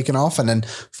head taken off, and then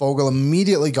Fogle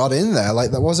immediately got in there. Like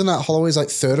that wasn't at Holloway's like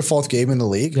third or fourth game in the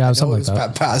league. Yeah, something like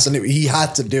that. Pass, and he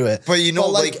had to do it. But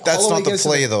like that's Holloway not the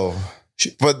play though.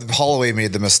 But Holloway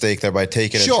made the mistake there by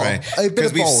taking it and trying,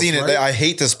 because we've seen it. Right? I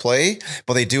hate this play,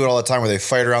 but they do it all the time where they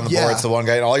fight around the boards. The one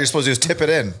guy, and all you're supposed to do is tip it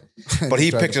in. But he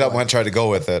picked it up and tried to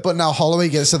go with it. But now Holloway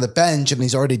gets to the bench and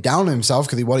he's already down himself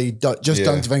because what he just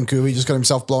done to Vancouver. He just got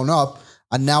himself blown up.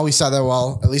 And now we said that,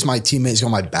 well, at least my teammate's got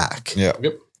my back. Yeah.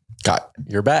 Yep. Got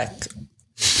your back.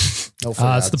 It's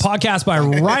the podcast by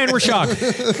Ryan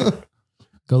Rashok.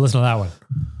 Go listen to that one.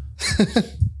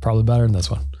 Probably better than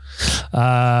this one.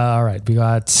 All right. We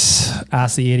got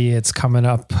Ask the Idiots coming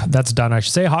up. That's done, I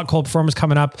should say. Hot Cold Performance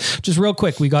coming up. Just real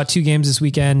quick, we got 2 games this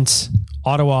weekend,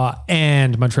 Ottawa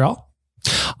and Montreal.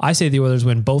 I say the Oilers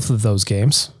win both of those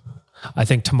games. I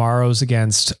think tomorrow's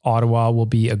against Ottawa will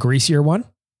be a greasier one.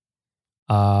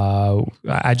 I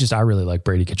really like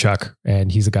Brady Tkachuk, and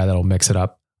he's a guy that'll mix it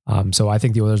up. So I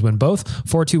think the Oilers win both.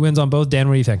 4-2 wins on both. Dan,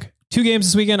 what do you think? 2 games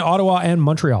this weekend, Ottawa and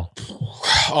Montreal.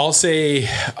 I'll say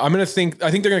I think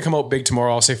they're going to come out big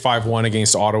tomorrow. I'll say 5-1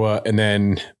 against Ottawa, and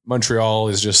then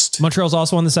Montreal's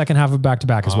also on the second half of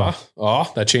back-to-back as well.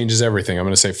 Oh, that changes everything. I'm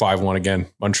going to say 5-1 again.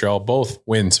 Montreal both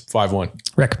wins 5-1.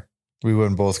 Rick, we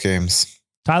win both games.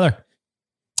 Tyler,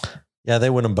 yeah, they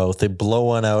win them both. They blow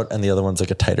one out, and the other one's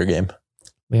like a tighter game.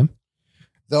 Liam,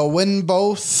 they'll win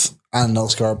both, and they'll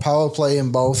score a power play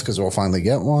in both because we'll finally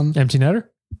get one. Empty netter.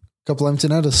 Couple empty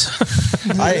netters.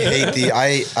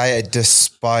 I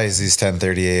despise these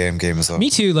 10:30 a.m. games though.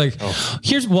 Me too. Like,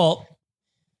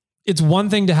 it's one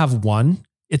thing to have one.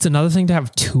 It's another thing to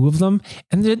have two of them.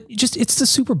 And then it's the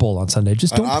Super Bowl on Sunday.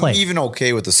 Just don't play. I'm even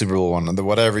okay with the Super Bowl one.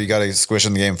 Whatever, you got to squish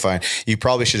in the game, fine. You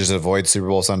probably should just avoid Super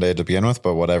Bowl Sunday to begin with,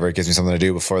 but whatever, it gives me something to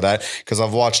do before that. Because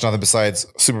I've watched nothing besides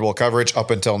Super Bowl coverage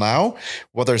up until now.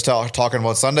 What they're talking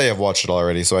about Sunday, I've watched it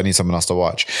already, so I need something else to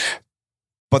watch.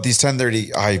 But these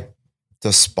 10:30, I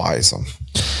despise them.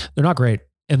 They're not great.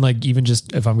 And like, even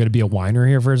just if I'm going to be a whiner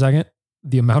here for a second,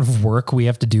 the amount of work we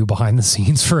have to do behind the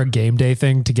scenes for a game day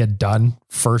thing to get done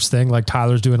first thing, like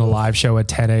Tyler's doing a live show at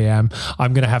 10 a.m.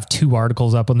 I'm going to have 2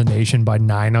 articles up on the Nation by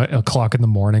 9 o'clock in the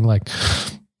morning. Like,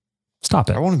 stop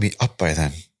it. I want to be up by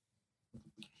then.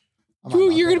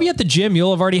 You're going to be at the gym.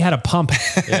 You'll have already had a pump.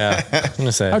 Yeah. I'm going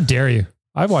to say, how dare you?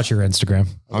 I watch your Instagram.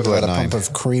 I'll go at a pump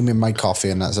of cream in my coffee,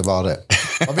 and that's about it.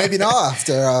 Or maybe not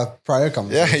after a prior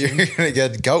conversation. Yeah, you're going to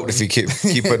get gout if you keep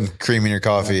putting cream in your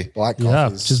coffee. Black coffee. Yeah,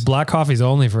 just black coffee's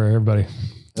only for everybody.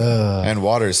 And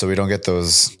water, so we don't get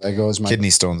those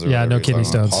kidney stones. Yeah, no kidney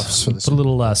stones. Put a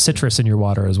little citrus in your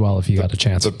water as well if you got a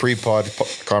chance. The pre-pod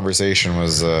conversation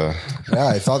was... yeah,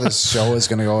 I thought this show was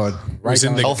going to go right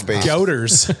in the health-based.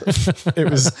 Gouters.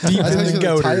 It was deep in the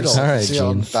gouters. All right,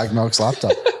 Gene. Bag Milk's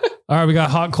laptop. All right, we got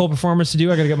hot and cold performance to do.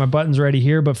 I got to get my buttons ready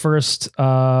here. But first,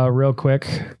 real quick,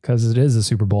 because it is the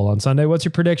Super Bowl on Sunday. What's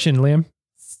your prediction, Liam?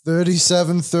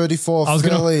 37-34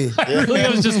 Philly. I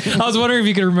was wondering if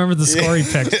you could remember the score he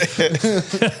picked.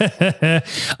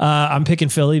 I'm picking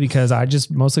Philly because I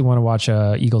just mostly want to watch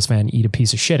a Eagles fan eat a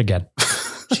piece of shit again.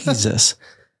 Jesus.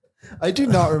 I do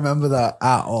not remember that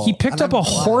at all. He picked up a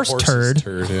horse turd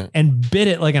and bit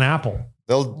it like an apple.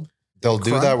 They'll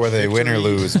do that where they win or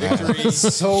lose, man. It's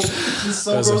so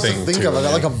gross to think of. I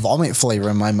got like a vomit flavor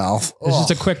in my mouth. It's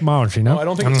just a quick munch, you know? No, I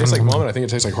don't think it tastes like vomit. I think it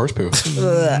tastes like horse poo.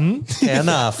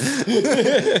 Enough.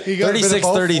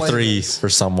 36-33 for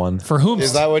someone. For whom?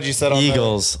 Is that what you said on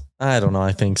Eagles? I don't know.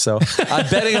 I think so. I'm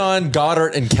betting on Goddard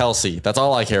and Kelsey. That's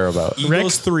all I care about.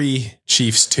 Eagles 3,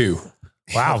 Chiefs 2.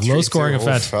 Wow, low scoring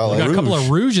effect. We got a couple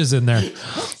of rouges in there.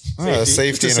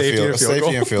 Safety and a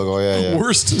field goal. Yeah.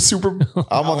 Worst Super Bowl.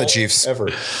 I'm on the Chiefs ever.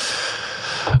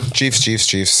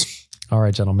 Chiefs. All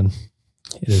right, gentlemen.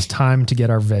 It is time to get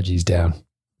our veggies down.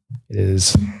 It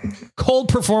is cold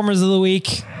performers of the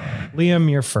week.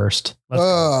 Liam, you're first.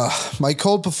 My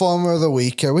cold performer of the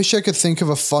week. I wish I could think of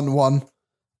a fun one,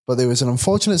 but there was an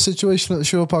unfortunate situation at the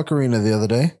Shore Park Arena the other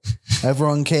day.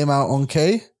 Everyone came out on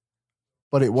K,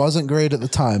 but it wasn't great at the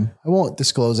time. I won't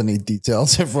disclose any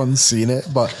details. Everyone's seen it,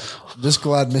 but I'm just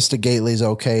glad Mr. Gately's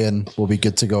okay and we'll be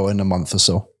good to go in a month or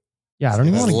so. Yeah, I don't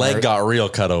even want to. His leg got real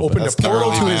cut open. Opened a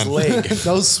portal to his leg.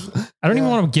 I don't even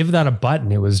want to give that a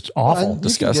button. It was awful.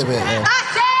 Disgusting.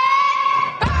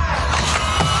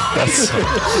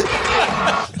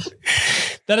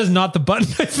 That is not the button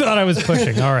I thought I was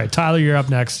pushing. All right, Tyler, you're up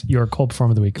next. Your cold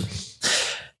performer of the week.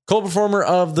 Cold performer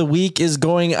of the week is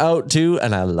going out to,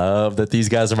 and I love that these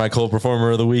guys are my cold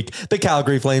performer of the week, the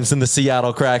Calgary Flames and the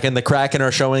Seattle Kraken. The Kraken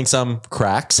are showing some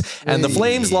cracks, and the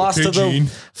Flames lost to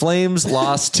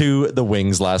the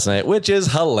Wings last night, which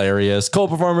is hilarious.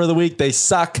 Cold performer of the week. They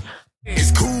suck.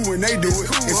 It's cool when they do it.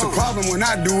 It's a problem when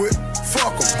I do it.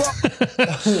 Fuck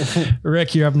them.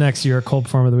 Rick, you're up next. You're a cold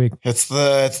performer of the week. It's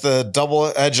the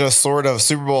double-edged sword of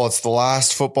Super Bowl. It's the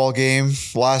last football game,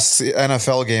 last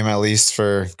NFL game at least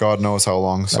for God knows how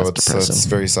long. So it's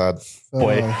very sad.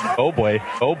 Boy. Oh boy.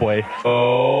 Oh boy.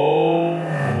 Oh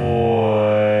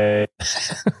boy.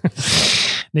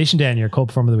 Nation Dan, you're a cold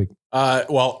performer of the week.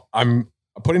 Well, I'm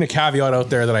putting a caveat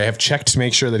out there that I have checked to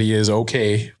make sure that he is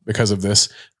okay because of this,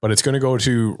 but it's going to go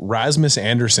to Rasmus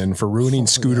Anderson for ruining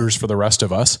scooters for the rest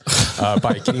of us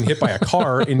by getting hit by a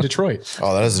car in Detroit.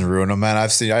 Oh, that doesn't ruin them, man.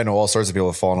 I know all sorts of people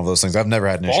have fallen over those things. I've never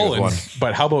had an issue with one.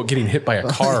 But how about getting hit by a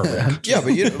car, Rick? Yeah,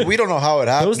 but we don't know how it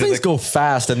happened. Those things go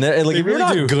fast, and they're like, if you're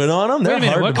not good on them, they're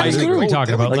hard. What kind of scooter are we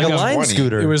talking about? Like a line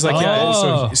scooter. It was like,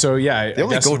 yeah. They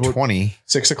only go 20.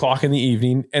 6 o'clock in the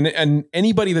evening. And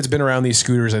anybody that's been around these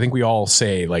scooters, I think we all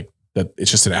say like, that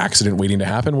it's just an accident waiting to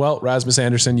happen. Well, Rasmus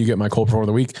Anderson, you get my cold performer of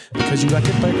the week because you got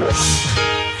hit by a car.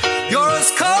 You're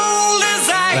as cold as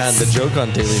ice. And the joke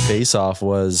on Daily Face Off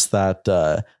was that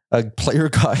a player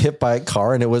got hit by a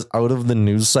car and it was out of the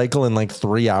news cycle in like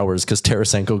 3 hours because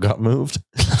Tarasenko got moved.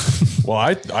 Well,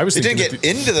 I was. It didn't get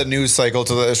into the news cycle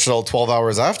till 12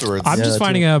 hours afterwards. I'm just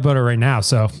finding out about it right now.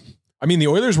 So, I mean, the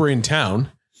Oilers were in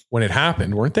town when it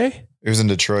happened, weren't they? It was in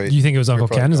Detroit. You think it was Uncle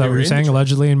Ken? Is that what you're saying?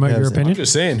 Allegedly, in your opinion? I'm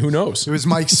just saying. Who knows? It was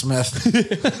Mike Smith.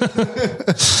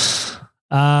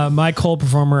 My cold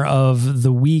performer of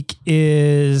the week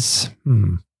is.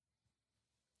 You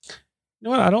know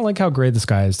what? I don't like how gray the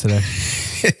sky is today.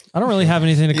 I don't really have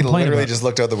anything to complain about. He literally just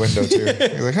looked out the window too.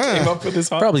 He's like, Came up with this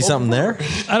Probably something there.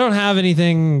 I don't have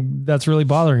anything that's really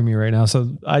bothering me right now.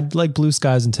 So I like blue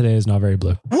skies, and today is not very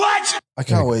blue. What? I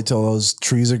can't wait till those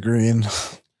trees are green.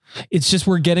 It's just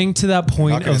we're getting to that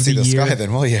point of see the the year. sky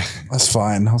then, will you? That's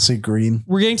fine. I'll see green.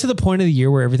 We're getting to the point of the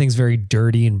year where everything's very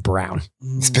dirty and brown.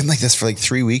 It's been like this for like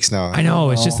 3 weeks now. I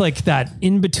know. It's just like that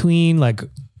in between, like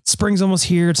spring's almost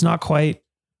here. It's not quite.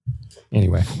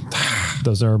 Anyway,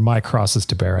 those are my crosses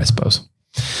to bear, I suppose.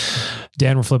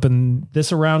 Dan, we're flipping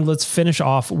this around. Let's finish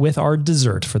off with our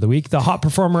dessert for the week. The hot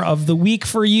performer of the week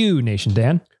for you, Nation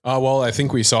Dan. Well, I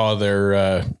think we saw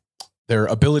their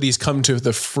abilities come to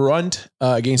the front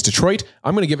against Detroit.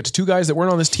 I'm going to give it to two guys that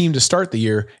weren't on this team to start the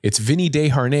year. It's Vinny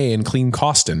Desharnais and Clean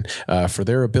Costin for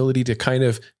their ability to kind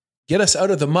of get us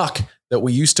out of the muck that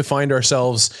we used to find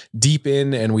ourselves deep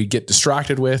in and we get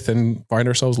distracted with and find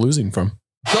ourselves losing from.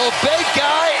 The big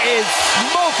guy is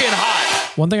smoking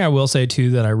hot. One thing I will say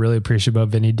too that I really appreciate about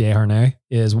Vinny Desharnais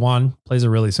is one, plays a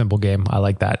really simple game. I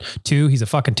like that. Two, he's a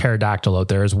fucking pterodactyl out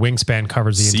there. His wingspan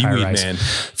covers the entire ice. Man.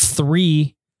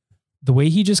 Three, the way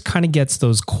he just kind of gets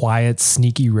those quiet,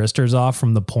 sneaky wristers off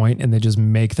from the point and they just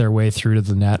make their way through to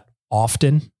the net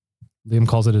often. Liam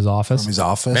calls it his office. From his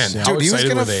office. Man, dude, he was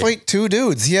going to fight two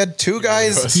dudes. He had two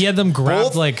guys. He had them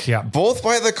grabbed both, both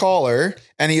by the collar,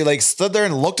 and he like stood there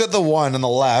and looked at the one on the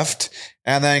left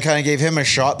and then kind of gave him a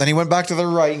shot. Then he went back to the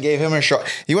right and gave him a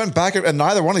shot. He went back and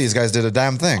neither one of these guys did a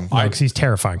damn thing. He's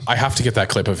terrifying. I have to get that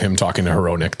clip of him talking to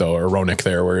Hronek though, or Hronek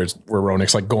there, where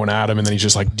Hronek's like going at him and then he's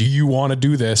just like, do you want to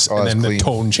do this? And then clean. The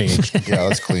tone changed. Yeah,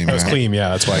 that's clean. That was clean. Yeah,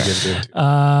 that's why I give it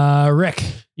to him. Rick,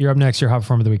 you're up next. Your hot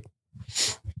performer of the week.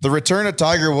 The return of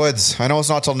Tiger Woods. I know it's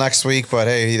not till next week, but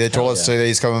hey, they told us today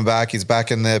he's coming back. He's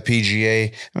back in the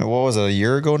PGA. I mean, what was it, a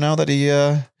year ago now that he...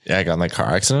 Yeah, I got in that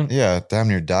car accident. Yeah, damn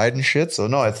near died and shit. So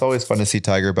no, it's always fun to see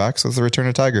Tiger back. So it's the return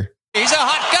of Tiger. He's a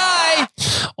hot guy.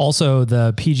 Also,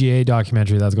 the PGA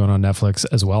documentary that's going on Netflix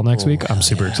as well next week. I'm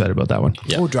super excited about that one.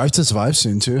 Yep. Oh, Drive to Survive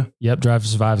soon too. Yep, Drive to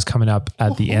Survive is coming up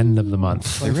at the end of the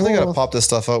month. They really got to pop this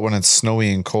stuff out when it's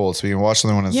snowy and cold so you can watch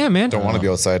them when it's don't want to be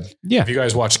outside. Yeah. If you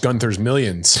guys watch Gunther's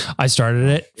Millions. I started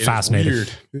it. Fascinating.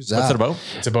 Weird. Who's that? What's it about?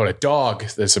 It's about a dog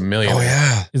that's a millionaire. Oh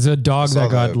yeah. It's a dog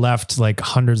that got left like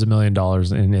hundreds of $1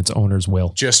 million in its owner's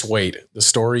will. Just wait. The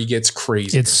story gets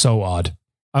crazy. It's so odd.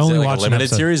 I Is only it like watched a limited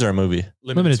series or a movie?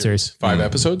 Limited series. 5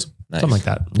 episodes. Nice. Something like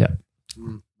that. Yeah.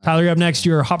 Tyler, you're up next.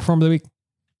 Your hot performer of the week.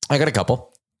 I got a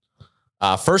couple.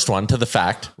 First one, to the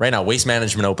fact. Right now, Waste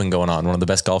Management Open going on. One of the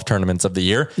best golf tournaments of the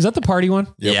year. Is that the party one?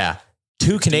 Yep. Yeah.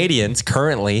 2 Canadians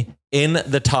currently in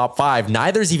the top 5.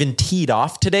 Neither's even teed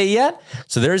off today yet.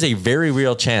 So there's a very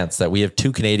real chance that we have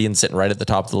 2 Canadians sitting right at the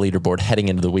top of the leaderboard heading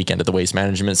into the weekend at the Waste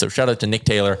Management. So shout out to Nick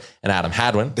Taylor and Adam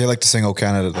Hadwin. They like to sing "Oh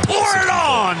Canada." Pour it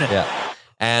on. Yeah.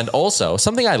 And also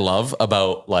something I love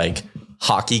about like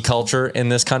hockey culture in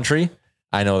this country.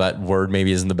 I know that word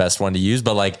maybe isn't the best one to use,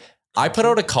 but like I put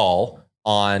out a call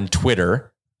on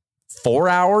Twitter 4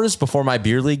 hours before my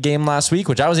beer league game last week,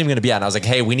 which I wasn't even going to be at. And I was like,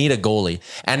 hey, we need a goalie.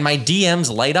 And my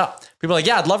DMs light up. People are like,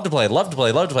 yeah, I'd love to play. Love to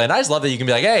play. Love to play. And I just love that you can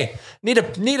be like, hey, need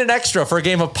an extra for a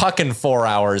game of puck in 4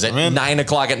 hours at 9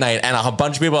 o'clock at night. And a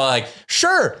bunch of people are like,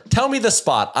 sure, tell me the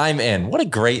spot. I'm in. What a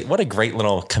great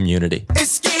little community.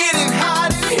 It's getting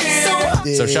hot in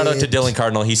here. So shout out to Dylan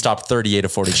Cardinal. He stopped 38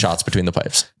 of 40 shots between the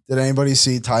pipes. Did anybody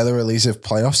see Tyler release a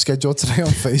playoff schedule today on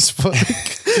Facebook?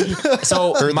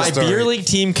 So my beer league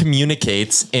team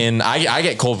communicates in, I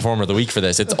get cold performer of the week for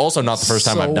this. It's also not the first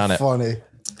time I've done it. Funny.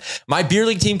 My beer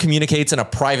league team communicates in a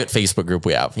private Facebook group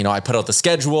we have. You know, I put out the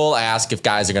schedule. I ask if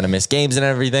guys are going to miss games and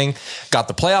everything. Got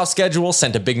the playoff schedule,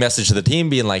 sent a big message to the team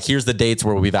being like, here's the dates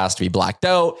where we've asked to be blacked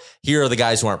out. Here are the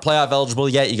guys who aren't playoff eligible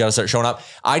yet. You got to start showing up.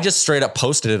 I just straight up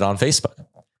posted it on Facebook.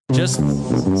 Just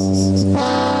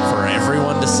for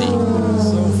everyone to see.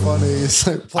 So funny. It's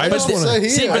like,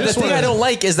 the thing I don't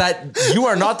like is that you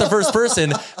are not the first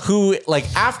person who,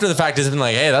 like, after the fact has been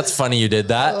like, hey, that's funny you did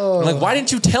that. I'm like, why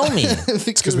didn't you tell me? It's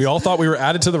because we all thought we were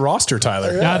added to the roster,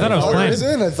 Tyler. Yeah, I thought I was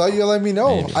playing. I thought you let me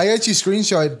know. Maybe. I actually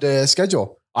screenshot the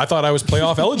schedule. I thought I was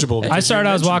playoff eligible. I started,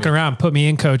 I was walking around, put me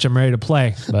in, coach. I'm ready to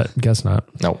play, but guess not.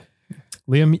 No.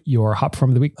 Liam, your hot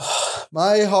performer of the week.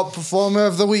 My hot performer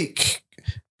of the week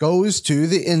goes to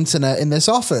the internet in this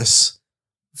office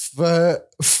for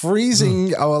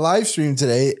freezing our live stream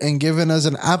today and giving us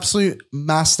an absolute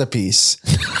masterpiece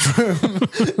from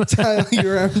Tyler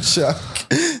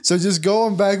Yaremchuk. So just go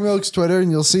on Bag Milk's Twitter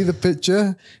and you'll see the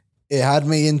picture. It had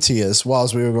me in tears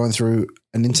whilst we were going through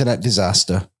an internet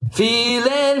disaster.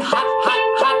 Feeling hot,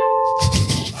 hot,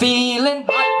 hot. Feeling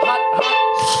hot, hot,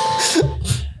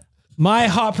 hot. My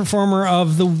hot performer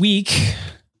of the week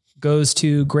goes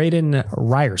to Graydon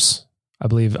Ryers. I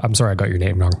believe, I'm sorry, I got your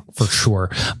name wrong for sure,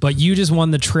 but you just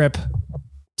won the trip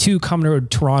to come to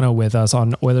Toronto with us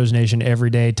on Oilers Nation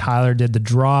every day. Tyler did the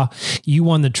draw. You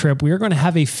won the trip. We are going to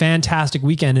have a fantastic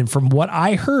weekend. And from what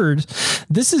I heard,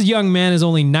 this young man is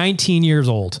only 19 years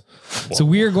old. So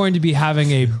we are going to be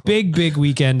having a big, big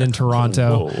weekend in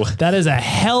Toronto. Whoa. That is a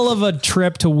hell of a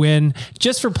trip to win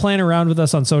just for playing around with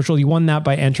us on social. You won that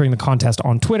by entering the contest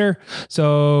on Twitter.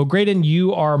 So Graydon,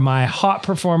 you are my hot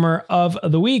performer of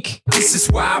the week. This is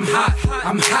why I'm hot.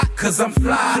 I'm hot because I'm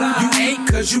fly. You ain't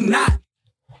because you not.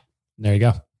 There you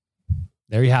go.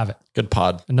 There you have it. Good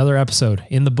pod. Another episode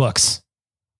in the books.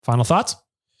 Final thoughts?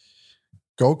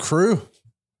 Go Crew.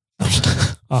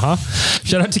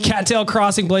 Shout out to Cattail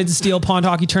Crossing Blades of Steel Pond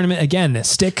Hockey Tournament. Again,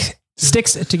 Sticks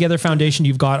Together Foundation.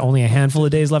 You've got only a handful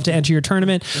of days left to enter your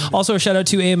tournament. Also, a shout out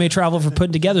to AMA Travel for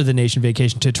putting together the nation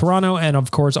vacation to Toronto. And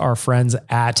of course, our friends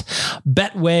at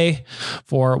Betway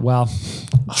for,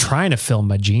 trying to film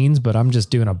my jeans, but I'm just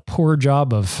doing a poor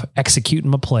job of executing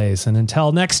my plays. And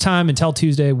until next time, until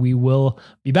Tuesday, we will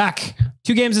be back.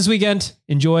 2 games this weekend.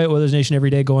 Enjoy Oilers Nation every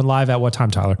day. Going live at what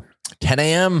time, Tyler? 10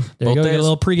 a.m. There you go. Get a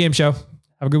little pregame show.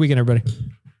 Have a good weekend, everybody.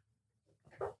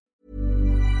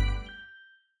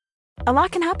 A lot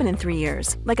can happen in 3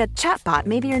 years, like a chatbot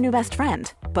may be your new best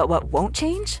friend. But what won't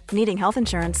change? Needing health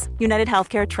insurance. United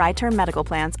Healthcare Tri-Term Medical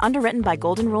Plans, underwritten by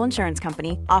Golden Rule Insurance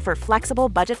Company, offer flexible,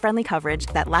 budget-friendly coverage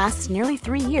that lasts nearly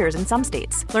 3 years in some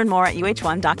states. Learn more at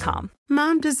UH1.com.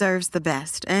 Mom deserves the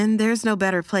best, and there's no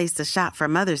better place to shop for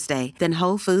Mother's Day than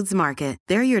Whole Foods Market.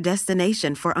 They're your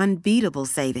destination for unbeatable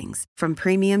savings, from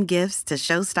premium gifts to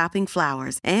show-stopping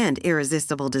flowers and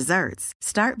irresistible desserts.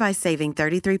 Start by saving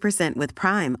 33% with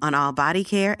Prime on all body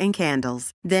care and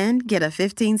candles. Then get a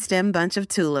 15-stem bunch of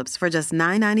tulips for just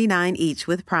 $9.99 each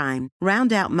with Prime.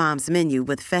 Round out Mom's menu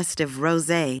with festive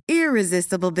rosé,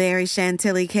 irresistible berry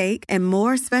chantilly cake, and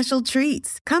more special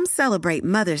treats. Come celebrate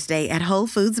Mother's Day at Whole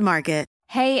Foods Market.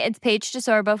 Hey, it's Paige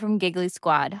DeSorbo from Giggly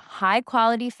Squad. High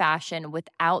quality fashion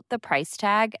without the price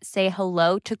tag. Say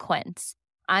hello to Quince.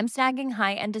 I'm snagging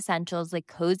high-end essentials like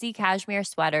cozy cashmere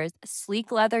sweaters,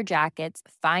 sleek leather jackets,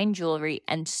 fine jewelry,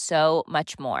 and so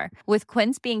much more. With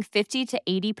Quince being 50 to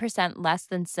 80% less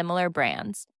than similar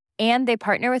brands. And they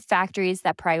partner with factories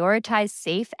that prioritize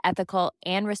safe, ethical,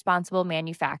 and responsible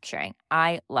manufacturing.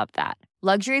 I love that.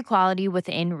 Luxury quality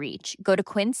within reach. Go to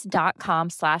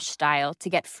quince.com/style to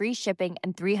get free shipping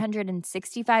and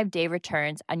 365-day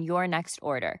returns on your next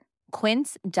order.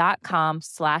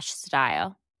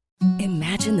 Quince.com/style.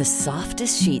 Imagine the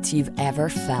softest sheets you've ever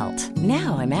felt.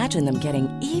 Now imagine them getting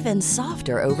even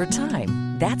softer over time.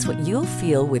 That's what you'll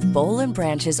feel with Boll &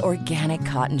 Branch's organic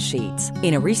cotton sheets.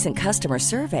 In a recent customer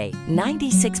survey,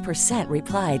 96%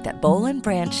 replied that Boll &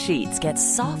 Branch sheets get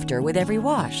softer with every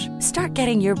wash. Start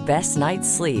getting your best night's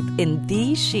sleep in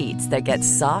these sheets that get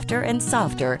softer and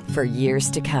softer for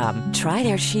years to come. Try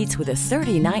their sheets with a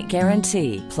 30-night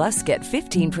guarantee. Plus, get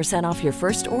 15% off your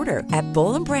first order at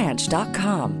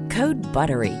bollandbranch.com. Code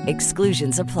BUTTERY.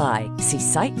 Exclusions apply. See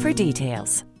site for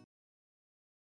details.